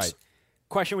your words. Right.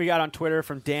 Question we got on Twitter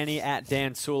from Danny at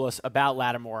Dan Soulis about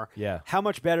Lattimore. Yeah. How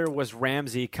much better was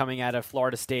Ramsey coming out of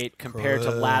Florida State compared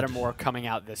to Lattimore coming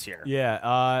out this year?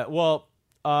 Yeah.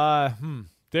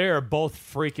 They are both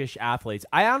freakish athletes.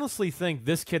 I honestly think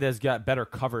this kid has got better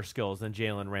cover skills than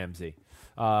Jalen Ramsey.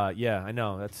 Yeah, I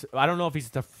know. I don't know if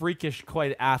he's a freakish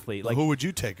quite athlete. Like, who would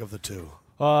you take of the two?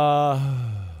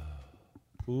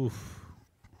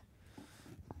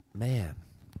 Man.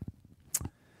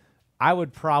 I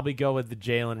would probably go with the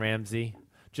Jalen Ramsey,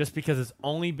 just because it's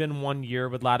only been 1 year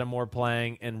with Lattimore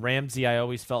playing, and Ramsey, I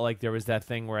always felt like there was that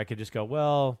thing where I could just go,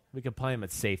 well, we could play him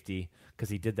at safety because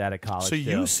he did that at college. So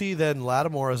you see then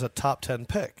Lattimore as a top 10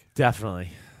 pick? Definitely.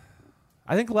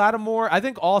 I think Lattimore. I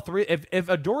think all three. If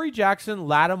Adoree Jackson,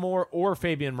 Lattimore, or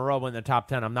Fabian Moreau win the top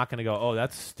 10, I'm not going to go, oh,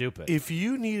 that's stupid. If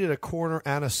you needed a corner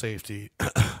and a safety,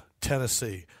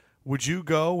 Tennessee, would you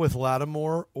go with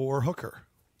Lattimore or Hooker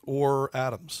or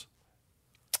Adams?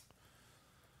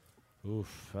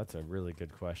 Oof, that's a really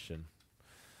good question.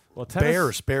 Well,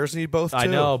 Bears need both too. I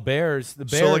know Bears. The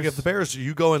Bears. So like, if the Bears, are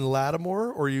you going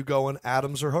Lattimore or are you going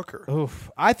Adams or Hooker? Oof,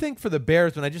 I think for the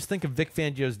Bears, when I just think of Vic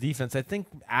Fangio's defense, I think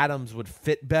Adams would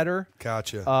fit better.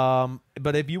 Gotcha.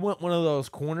 But if you want one of those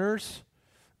corners,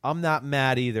 I'm not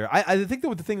mad either. I think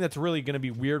that the thing that's really going to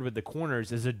be weird with the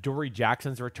corners is Adoree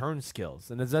Jackson's return skills,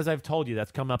 and as I've told you,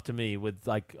 that's come up to me with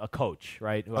like a coach,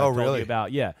 right? Who I've told really? You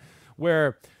about, yeah,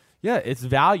 where. Yeah, it's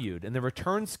valued, and the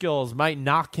return skills might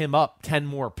knock him up 10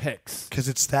 more picks. Because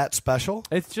it's that special?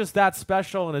 It's just that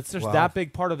special, and it's just that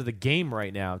big part of the game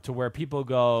right now to where people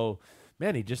go,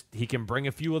 man, he can bring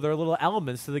a few other little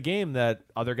elements to the game that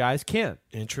other guys can't.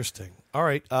 Interesting. All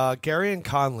right, Gary and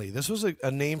Conley. This was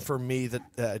a name for me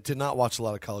that did not watch a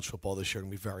lot of college football this year, to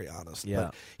be very honest. Yeah.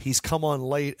 But he's come on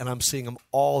late, and I'm seeing him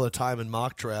all the time in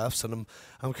mock drafts, and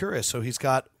I'm curious. So he's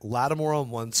got Lattimore on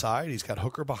one side, he's got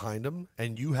Hooker behind him,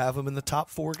 and you have him in the top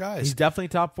 4 guys. He's definitely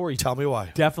top 4. Tell me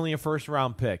why. Definitely a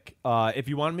first-round pick. If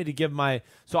you wanted me to give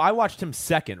so I watched him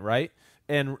second, right?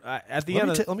 And at the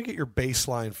end, let me get your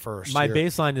baseline first. My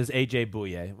baseline is AJ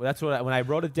Bouye. That's what when I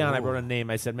wrote it down. I wrote a name.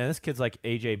 I said, "Man, this kid's like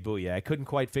AJ Bouye." I couldn't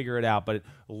quite figure it out, but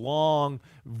long,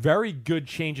 very good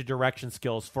change of direction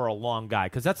skills for a long guy.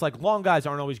 Because that's like long guys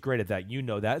aren't always great at that. You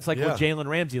know that. It's like with Jalen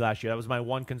Ramsey last year. That was my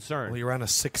one concern. Well, you ran a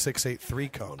 6.683 3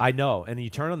 cone. I know, and you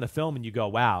turn on the film and you go,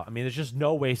 "Wow!" I mean, there's just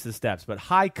no wasted steps. But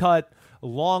high cut,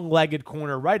 long-legged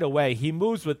corner right away. He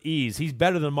moves with ease. He's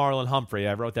better than Marlon Humphrey.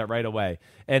 I wrote that right away.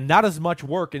 And not as much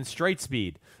work in straight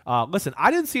speed. Listen, I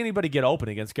didn't see anybody get open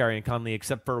against Gary and Conley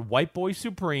except for White Boy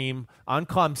Supreme on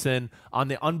Clemson on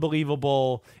the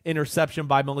unbelievable interception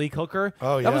by Malik Hooker.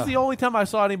 Oh, yeah. That was the only time I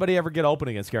saw anybody ever get open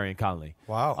against Gary and Conley.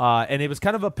 Wow. And it was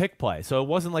kind of a pick play, so it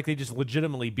wasn't like they just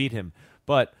legitimately beat him.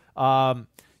 But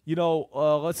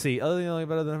let's see.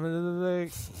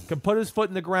 Can put his foot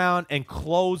in the ground and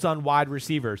close on wide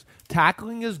receivers.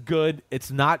 Tackling is good.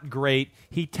 It's not great.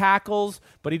 He tackles,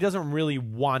 but he doesn't really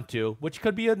want to, which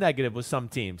could be a negative with some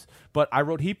teams. But I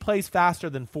wrote he plays faster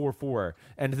than 4.4.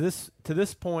 And to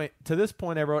this point,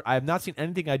 I wrote I have not seen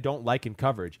anything I don't like in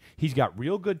coverage. He's got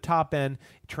real good top end.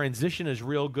 Transition is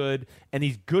real good, and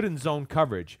he's good in zone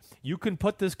coverage. You can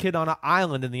put this kid on an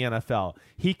island in the NFL.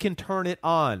 He can turn it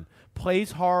on.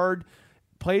 Plays hard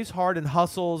and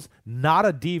hustles, not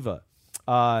a diva.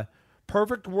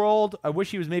 Perfect world. I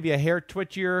wish he was maybe a hair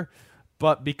twitchier,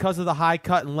 but because of the high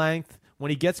cut and length, when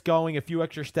he gets going, a few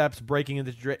extra steps, breaking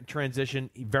into transition,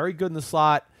 very good in the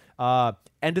slot.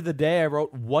 End of the day, I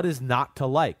wrote, what is not to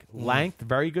like? Length,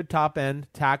 very good top end,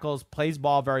 tackles, plays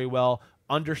ball very well,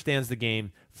 understands the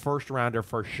game, first rounder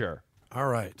for sure. All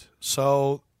right.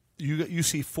 So you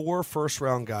see 4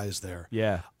 first-round guys there.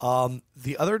 Yeah.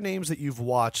 The other names that you've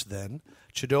watched then,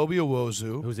 Chidobe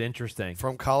Owozu. Who's interesting.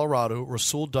 From Colorado,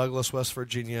 Rasul Douglas, West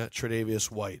Virginia, Tre'Davious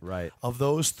White. Right. Of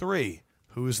those 3,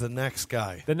 who is the next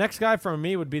guy? The next guy for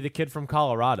me would be the kid from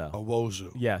Colorado.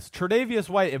 Owozu. Yes. Tre'Davious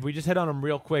White, if we just hit on him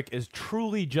real quick, is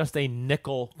truly just a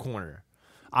nickel corner.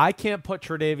 I can't put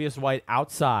Tre'Davious White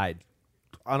outside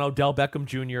on Odell Beckham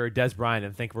Jr. or Des Bryant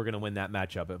and think we're going to win that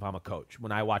matchup if I'm a coach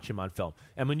when I watch him on film.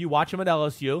 And when you watch him at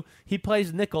LSU, he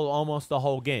plays nickel almost the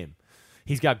whole game.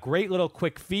 He's got great little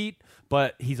quick feet,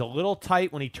 but he's a little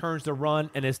tight when he turns to run,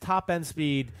 and his top-end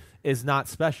speed is not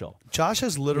special. Josh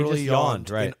has literally yawned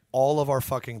right? in all of our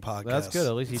fucking podcasts. Well, that's good.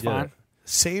 At least he did fine. it.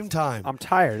 Same time. I'm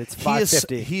tired. It's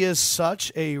 5:50. He is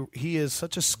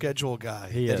such a schedule guy.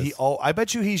 He I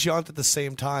bet you he's yawned at the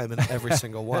same time in every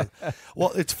single one.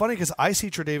 Well, it's funny because I see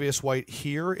Tre'Davious White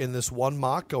here in this one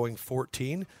mock going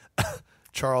 14.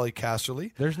 Charlie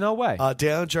Casserly. There's no way.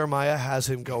 Dan Jeremiah has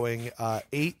him going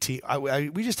 18.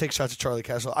 We just take shots at Charlie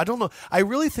Casserly. I don't know. I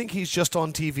really think he's just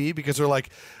on TV because they're like,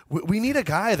 we need a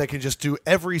guy that can just do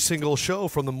every single show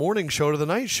from the morning show to the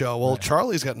night show. Well, right.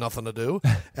 Charlie's got nothing to do.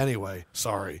 Anyway,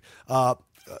 sorry.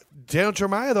 Dan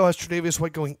Jeremiah, though, has Tre'Davious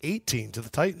White going 18 to the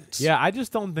Titans. Yeah, I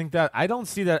just don't think that. I don't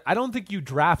see that. I don't think you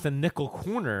draft a nickel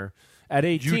corner at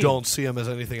 18. You don't see him as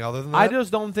anything other than that? I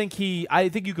just don't think I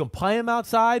think you can play him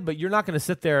outside, but you're not going to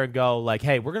sit there and go like,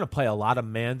 hey, we're going to play a lot of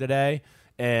man today,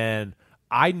 and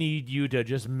I need you to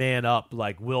just man up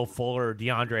like Will Fuller or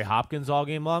DeAndre Hopkins all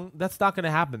game long. That's not going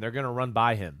to happen. They're going to run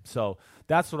by him. So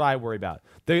that's what I worry about.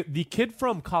 The kid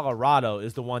from Colorado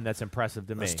is the one that's impressive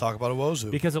to me. Let's talk about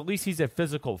Owozu. Because at least he's a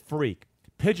physical freak.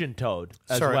 Pigeon-toed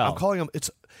as Sorry, well. I'm calling him.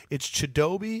 It's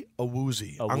Chidobe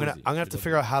Owozu. I'm gonna have to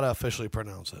figure out how to officially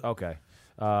pronounce it. Okay.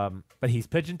 but he's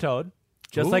pigeon-toed,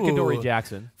 just like Adoree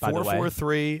Jackson, by the way.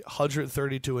 4.43,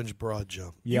 132-inch broad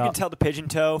jump. You can tell the pigeon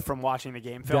toe from watching the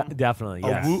game film. Definitely,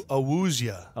 yes.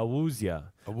 Awuzia.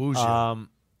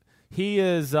 He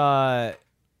is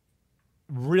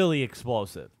really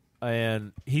explosive,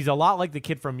 and he's a lot like the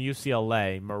kid from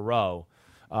UCLA, Moreau.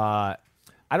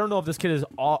 I don't know if this kid is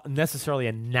necessarily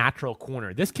a natural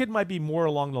corner. This kid might be more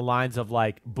along the lines of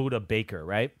like Buda Baker,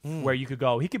 right? Where you could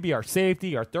go, he could be our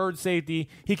safety, our third safety.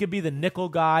 He could be the nickel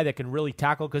guy that can really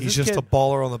tackle. Because he's just a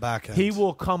baller on the back end. He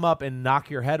will come up and knock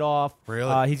your head off.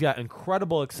 Really? He's got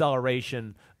incredible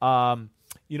acceleration. I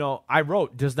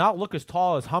wrote, does not look as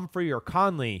tall as Humphrey or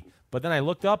Conley. But then I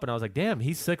looked up and I was like, damn,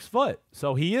 he's 6 foot.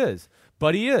 So he is.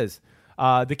 But he is.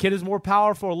 The kid is more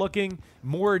powerful looking,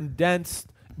 more dense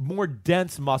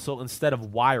muscle instead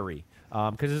of wiry,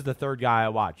 because this is the third guy I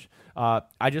watch.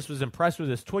 I just was impressed with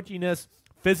his twitchiness,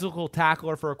 physical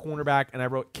tackler for a cornerback, and I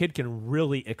wrote, kid can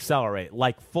really accelerate,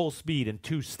 like full speed in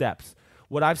 2 steps.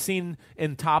 What I've seen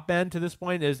in top end to this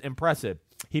point is impressive.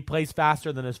 He plays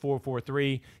faster than his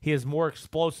 4.43. He is more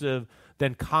explosive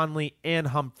than Conley and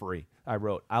Humphrey, I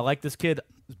wrote. I like this kid's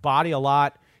body a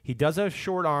lot. He does have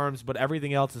short arms, but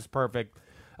everything else is perfect.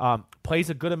 Plays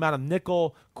a good amount of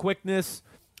nickel, quickness,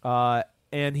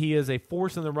 and he is a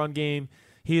force in the run game.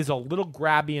 He is a little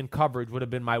grabby in coverage, would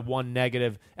have been my one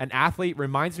negative. An athlete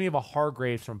reminds me of a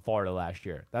Hargraves from Florida last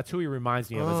year. That's who he reminds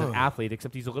me of as an athlete,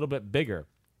 except he's a little bit bigger.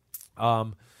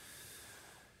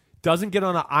 Doesn't get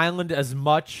on an island as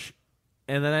much.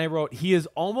 And then I wrote, he is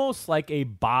almost like a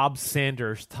Bob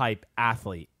Sanders type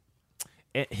athlete.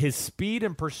 His speed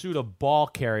in pursuit of ball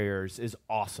carriers is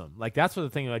awesome. Like, that's what the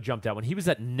thing I jumped at. When he was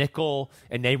at nickel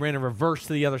and they ran a reverse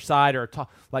to the other side,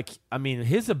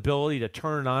 his ability to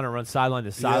turn it on and run sideline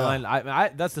to sideline,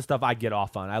 that's the stuff I get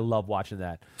off on. I love watching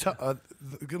that.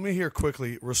 Let me hear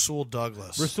quickly, Rasul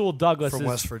Douglas. From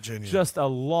West Virginia. Just a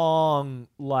long,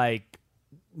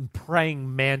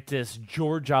 praying mantis,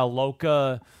 George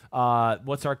Aloka.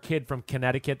 What's our kid from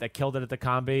Connecticut that killed it at the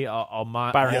Combi?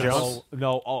 Byron Jones?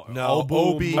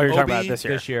 Obi. You're talking about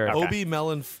this year. Okay. Obi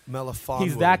Melifonwu.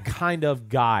 He's that kind of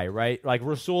guy, right? Like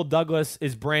Rasul Douglas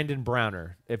is Brandon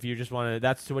Browner. If you just want to,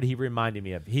 that's what he reminded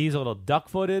me of. He's a little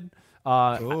duck-footed.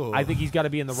 I think he's got to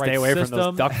be in the right system. Stay away from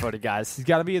those duck-footed guys. He's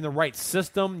got to be in the right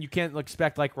system. You can't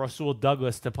expect like Rasul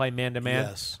Douglas to play man-to-man.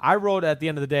 Yes. I wrote at the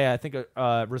end of the day, I think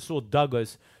Rasul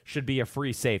Douglas should be a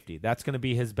free safety. That's going to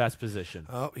be his best position.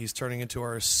 Oh, he's turning into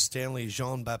our Stanley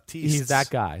Jean-Baptiste. He's that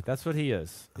guy. That's what he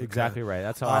is. Okay. Exactly right.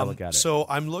 That's how I look at it. So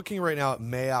I'm looking right now at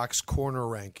Mayock's corner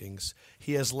rankings.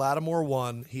 He has Lattimore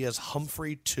 1. He has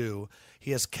Humphrey 2.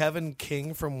 He has Kevin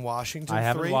King from Washington 3. I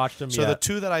haven't watched him yet. So the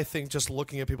two that I think, just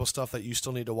looking at people's stuff that you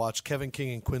still need to watch, Kevin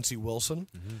King and Quincy Wilson.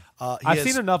 Mm-hmm. I've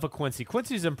seen enough of Quincy.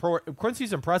 Quincy's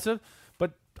impressive,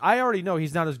 but I already know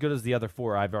he's not as good as the other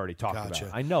 4 I've already talked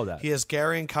about. I know that. He has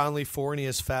Gary and Conley 4, and he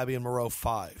has Fabian Moreau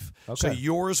 5. Okay. So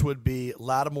yours would be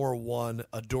Lattimore 1,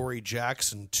 Adoree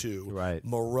Jackson 2, right.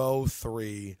 Moreau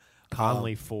 3,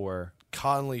 Conley 4.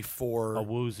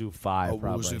 Owuzu 5,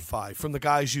 probably. Owuzu 5, from the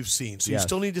guys you've seen. So you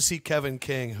still need to see Kevin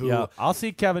King, who... Yeah, I'll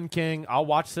see Kevin King. I'll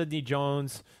watch Sidney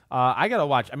Jones. I got to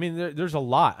watch. I mean, there's a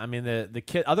lot. I mean,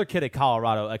 the other kid at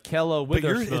Colorado, Akela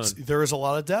Witherspoon. There is a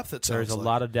lot of depth, it sounds There's a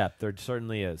lot of depth. There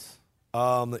certainly is.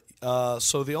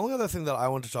 So the only other thing that I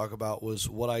wanted to talk about was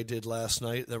what I did last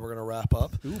night that we're going to wrap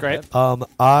up. Ooh, great.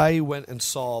 I went and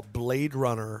saw Blade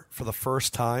Runner for the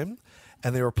first time,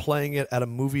 and they were playing it at a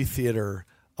movie theater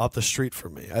up the street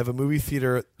from me. I have a movie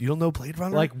theater. You don't know Blade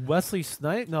Runner? Like Wesley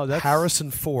Snipes? No, that's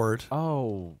Harrison Ford.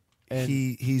 Oh. And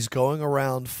He's going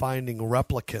around finding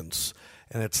replicants,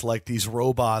 and it's like these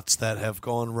robots that have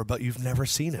gone you've never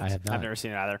seen it. I have not. I've never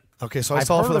seen it either. Okay, so I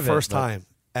saw it for the first time.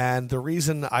 And the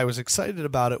reason I was excited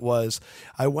about it was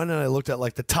I went and I looked at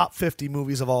like the top 50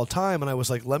 movies of all time, and I was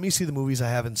like, let me see the movies I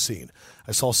haven't seen.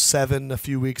 I saw Seven a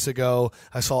few weeks ago.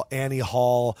 I saw Annie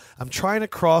Hall. I'm trying to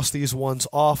cross these ones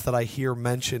off that I hear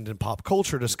mentioned in pop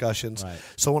culture discussions. Right.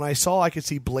 So when I saw I could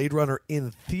see Blade Runner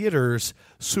in theaters,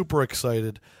 super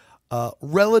excited,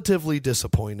 relatively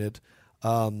disappointed.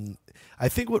 I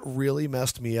think what really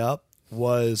messed me up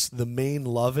was the main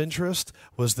love interest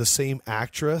was the same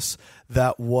actress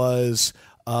that was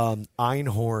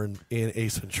Einhorn in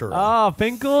Ace Ventura. Oh,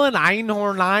 Finkel and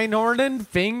Einhorn and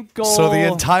Finkel. So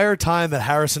the entire time that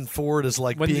Harrison Ford is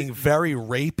like being very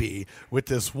rapey with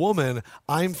this woman,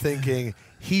 I'm thinking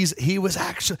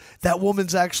that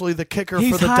woman's actually the kicker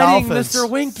for the hiding Dolphins. Mr.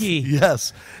 Winky.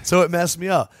 Yes. So it messed me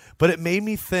up. But it made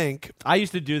me think. I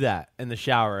used to do that in the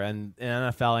shower and in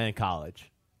NFL and college.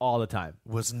 All the time.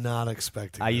 Was not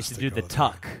expecting. I used to do the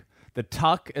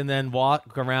tuck, and then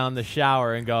walk around the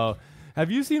shower and go,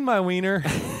 Have you seen my wiener?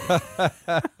 You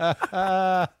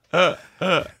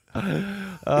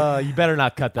better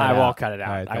not cut that out. I won't cut it out.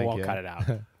 Right, I won't you. cut it out.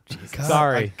 God,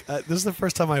 Sorry. this is the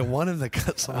first time I want him to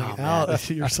cut something out.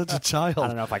 You're such a child. I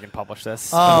don't know if I can publish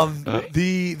this.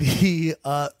 The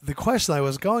question I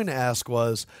was going to ask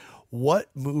was, what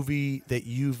movie that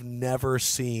you've never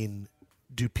seen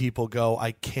do people go,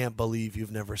 I can't believe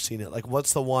you've never seen it? Like,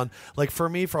 what's the one? Like, for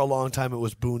me, for a long time, it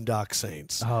was Boondock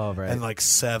Saints. Oh, right. And, like,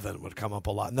 Seven would come up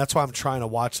a lot. And that's why I'm trying to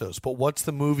watch those. But what's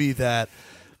the movie that...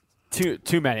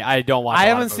 Too many. I don't watch. I a lot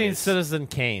haven't of seen movies. Citizen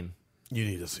Kane. You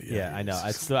need to see it. Yeah, I know.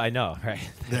 I know, right?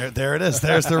 There it is.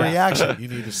 There's the reaction. You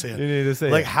need to see it. You need to see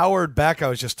like it. Howard Beck, I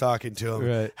was just talking to him.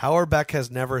 Right. Howard Beck has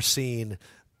never seen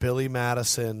Billy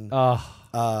Madison, Oh,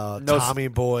 Tommy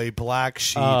Boy, Black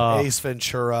Sheep, Ace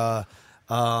Ventura.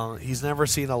 He's never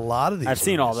seen a lot of these. I've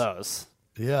seen all movies. those.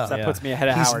 Yeah. So that puts me ahead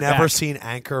of He's Howard never Beck. seen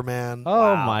Anchorman.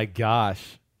 oh Wow. my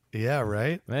gosh, Yeah,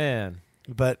 right? man.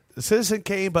 But Citizen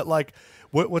Kane, but like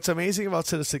what's amazing about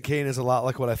Citizen Kane is a lot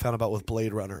like what I found about with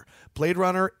Blade Runner. Blade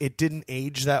Runner, it didn't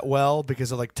age that well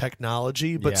because of like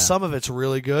technology, but Yeah. some of it's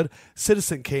really good.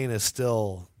 Citizen Kane is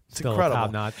still incredible.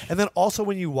 top-notch. And then also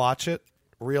when you watch it,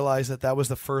 realize that was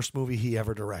the first movie he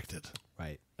ever directed.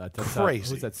 Right.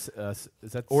 Crazy. Who's that?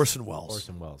 Is that Orson Welles.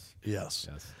 Orson Welles. Yes.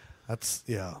 Yes. That's,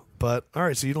 yeah. But, all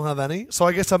right, so you don't have any? So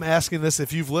I guess I'm asking this,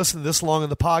 if you've listened this long in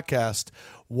the podcast,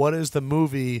 what is the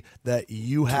movie that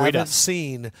you haven't us.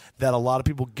 seen that a lot of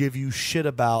people give you shit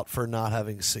about for not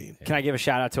having seen? Can I give a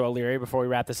shout out to O'Leary before we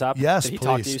wrap this up? Yes, Did he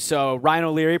talk to please. you? So Ryan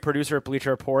O'Leary, producer at Bleacher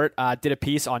Report, did a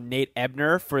piece on Nate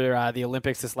Ebner for the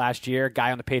Olympics this last year.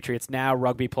 Guy on the Patriots now,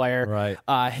 rugby player.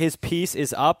 Right. His piece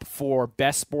is up for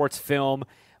Best Sports Film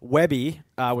Webby,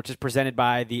 which is presented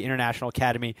by the International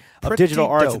Academy of Pretty Digital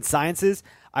Arts dope. and Sciences.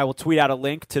 I will tweet out a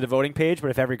link to the voting page,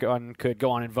 but if everyone could go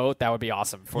on and vote, that would be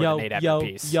awesome for the Nate Ebner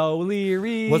piece. Yo,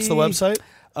 Leary. What's the website?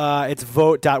 It's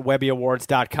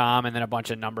vote.webbyawards.com and then a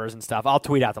bunch of numbers and stuff. I'll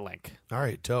tweet out the link. All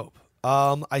right, dope.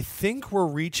 I think we're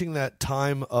reaching that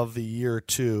time of the year,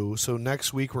 too. So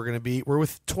next week we're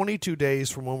with 22 days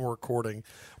from when we're recording.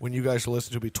 When you guys are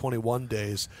listening, it'll be 21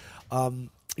 days.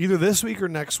 Either this week or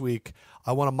next week,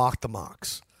 I want to mock the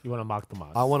mocks. You want to mock the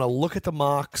mocks? I want to look at the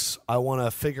mocks. I want to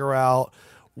figure out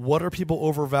what are people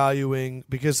overvaluing,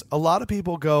 because a lot of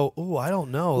people go, "Ooh, I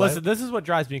don't know." Listen, this is what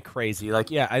drives me crazy.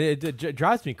 Like, yeah, it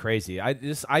drives me crazy. I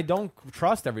don't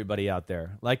trust everybody out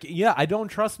there. Like, yeah, I don't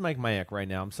trust Mike Mayock right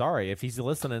now. I'm sorry if he's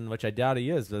listening, which I doubt he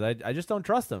is, but I just don't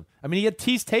trust him. I mean, he had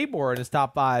Tease Tabor in his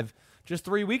top 5 just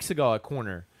 3 weeks ago at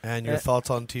corner. And your thoughts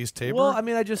on Tease Tabor? Well, I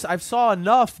mean, I saw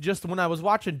enough just when I was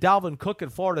watching Dalvin Cook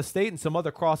at Florida State and some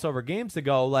other crossover games to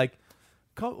go, like,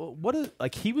 what is,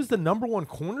 like, he was the number 1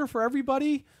 corner for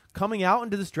everybody coming out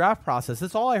into this draft process.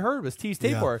 That's all I heard was Tease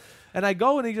Tabor. Yeah. And I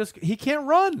go and he can't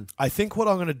run. I think what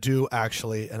I'm going to do,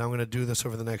 actually, and I'm going to do this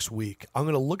over the next week, I'm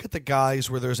going to look at the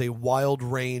guys where there's a wild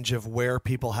range of where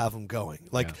people have them going.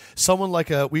 Like someone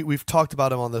like we've talked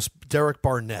about him on this, Derek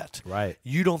Barnett. Right.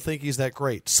 You don't think he's that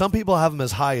great. Some people have him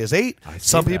as high as 8.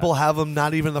 Some people have him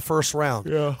not even the first round.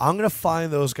 Yeah. I'm going to find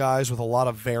those guys with a lot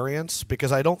of variance,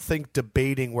 because I don't think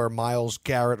debating where Myles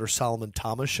Garrett or Solomon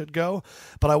Thomas should go,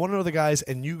 but I want to know the guys,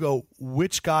 and you go,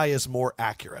 which guy is more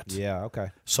accurate? Yeah,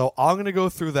 okay. So I'm going to go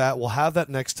through that. We'll have that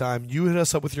next time. You hit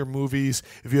us up with your movies.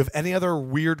 If you have any other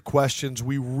weird questions,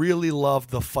 we really love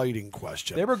the fighting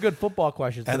question. They were good football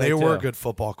questions and today, they were too. good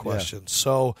football questions.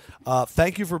 Yeah. So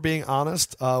thank you for being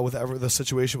honest with the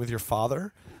situation with your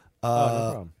father. No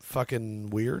problem. Fucking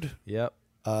weird. Yep.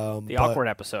 The awkward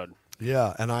episode.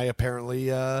 Yeah, and I apparently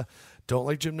don't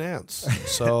like Jim Nance.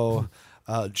 So,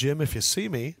 Jim, if you see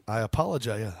me, I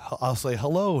apologize. I'll say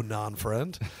hello,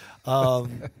 non-friend.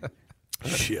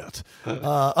 Shit.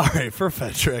 All right, for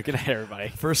Fedrick. Good night, everybody.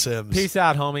 For Sims. Peace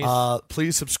out, homies.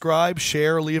 Please subscribe,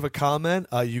 share, leave a comment.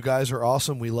 You guys are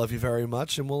awesome. We love you very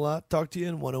much, and we'll talk to you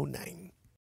in 109.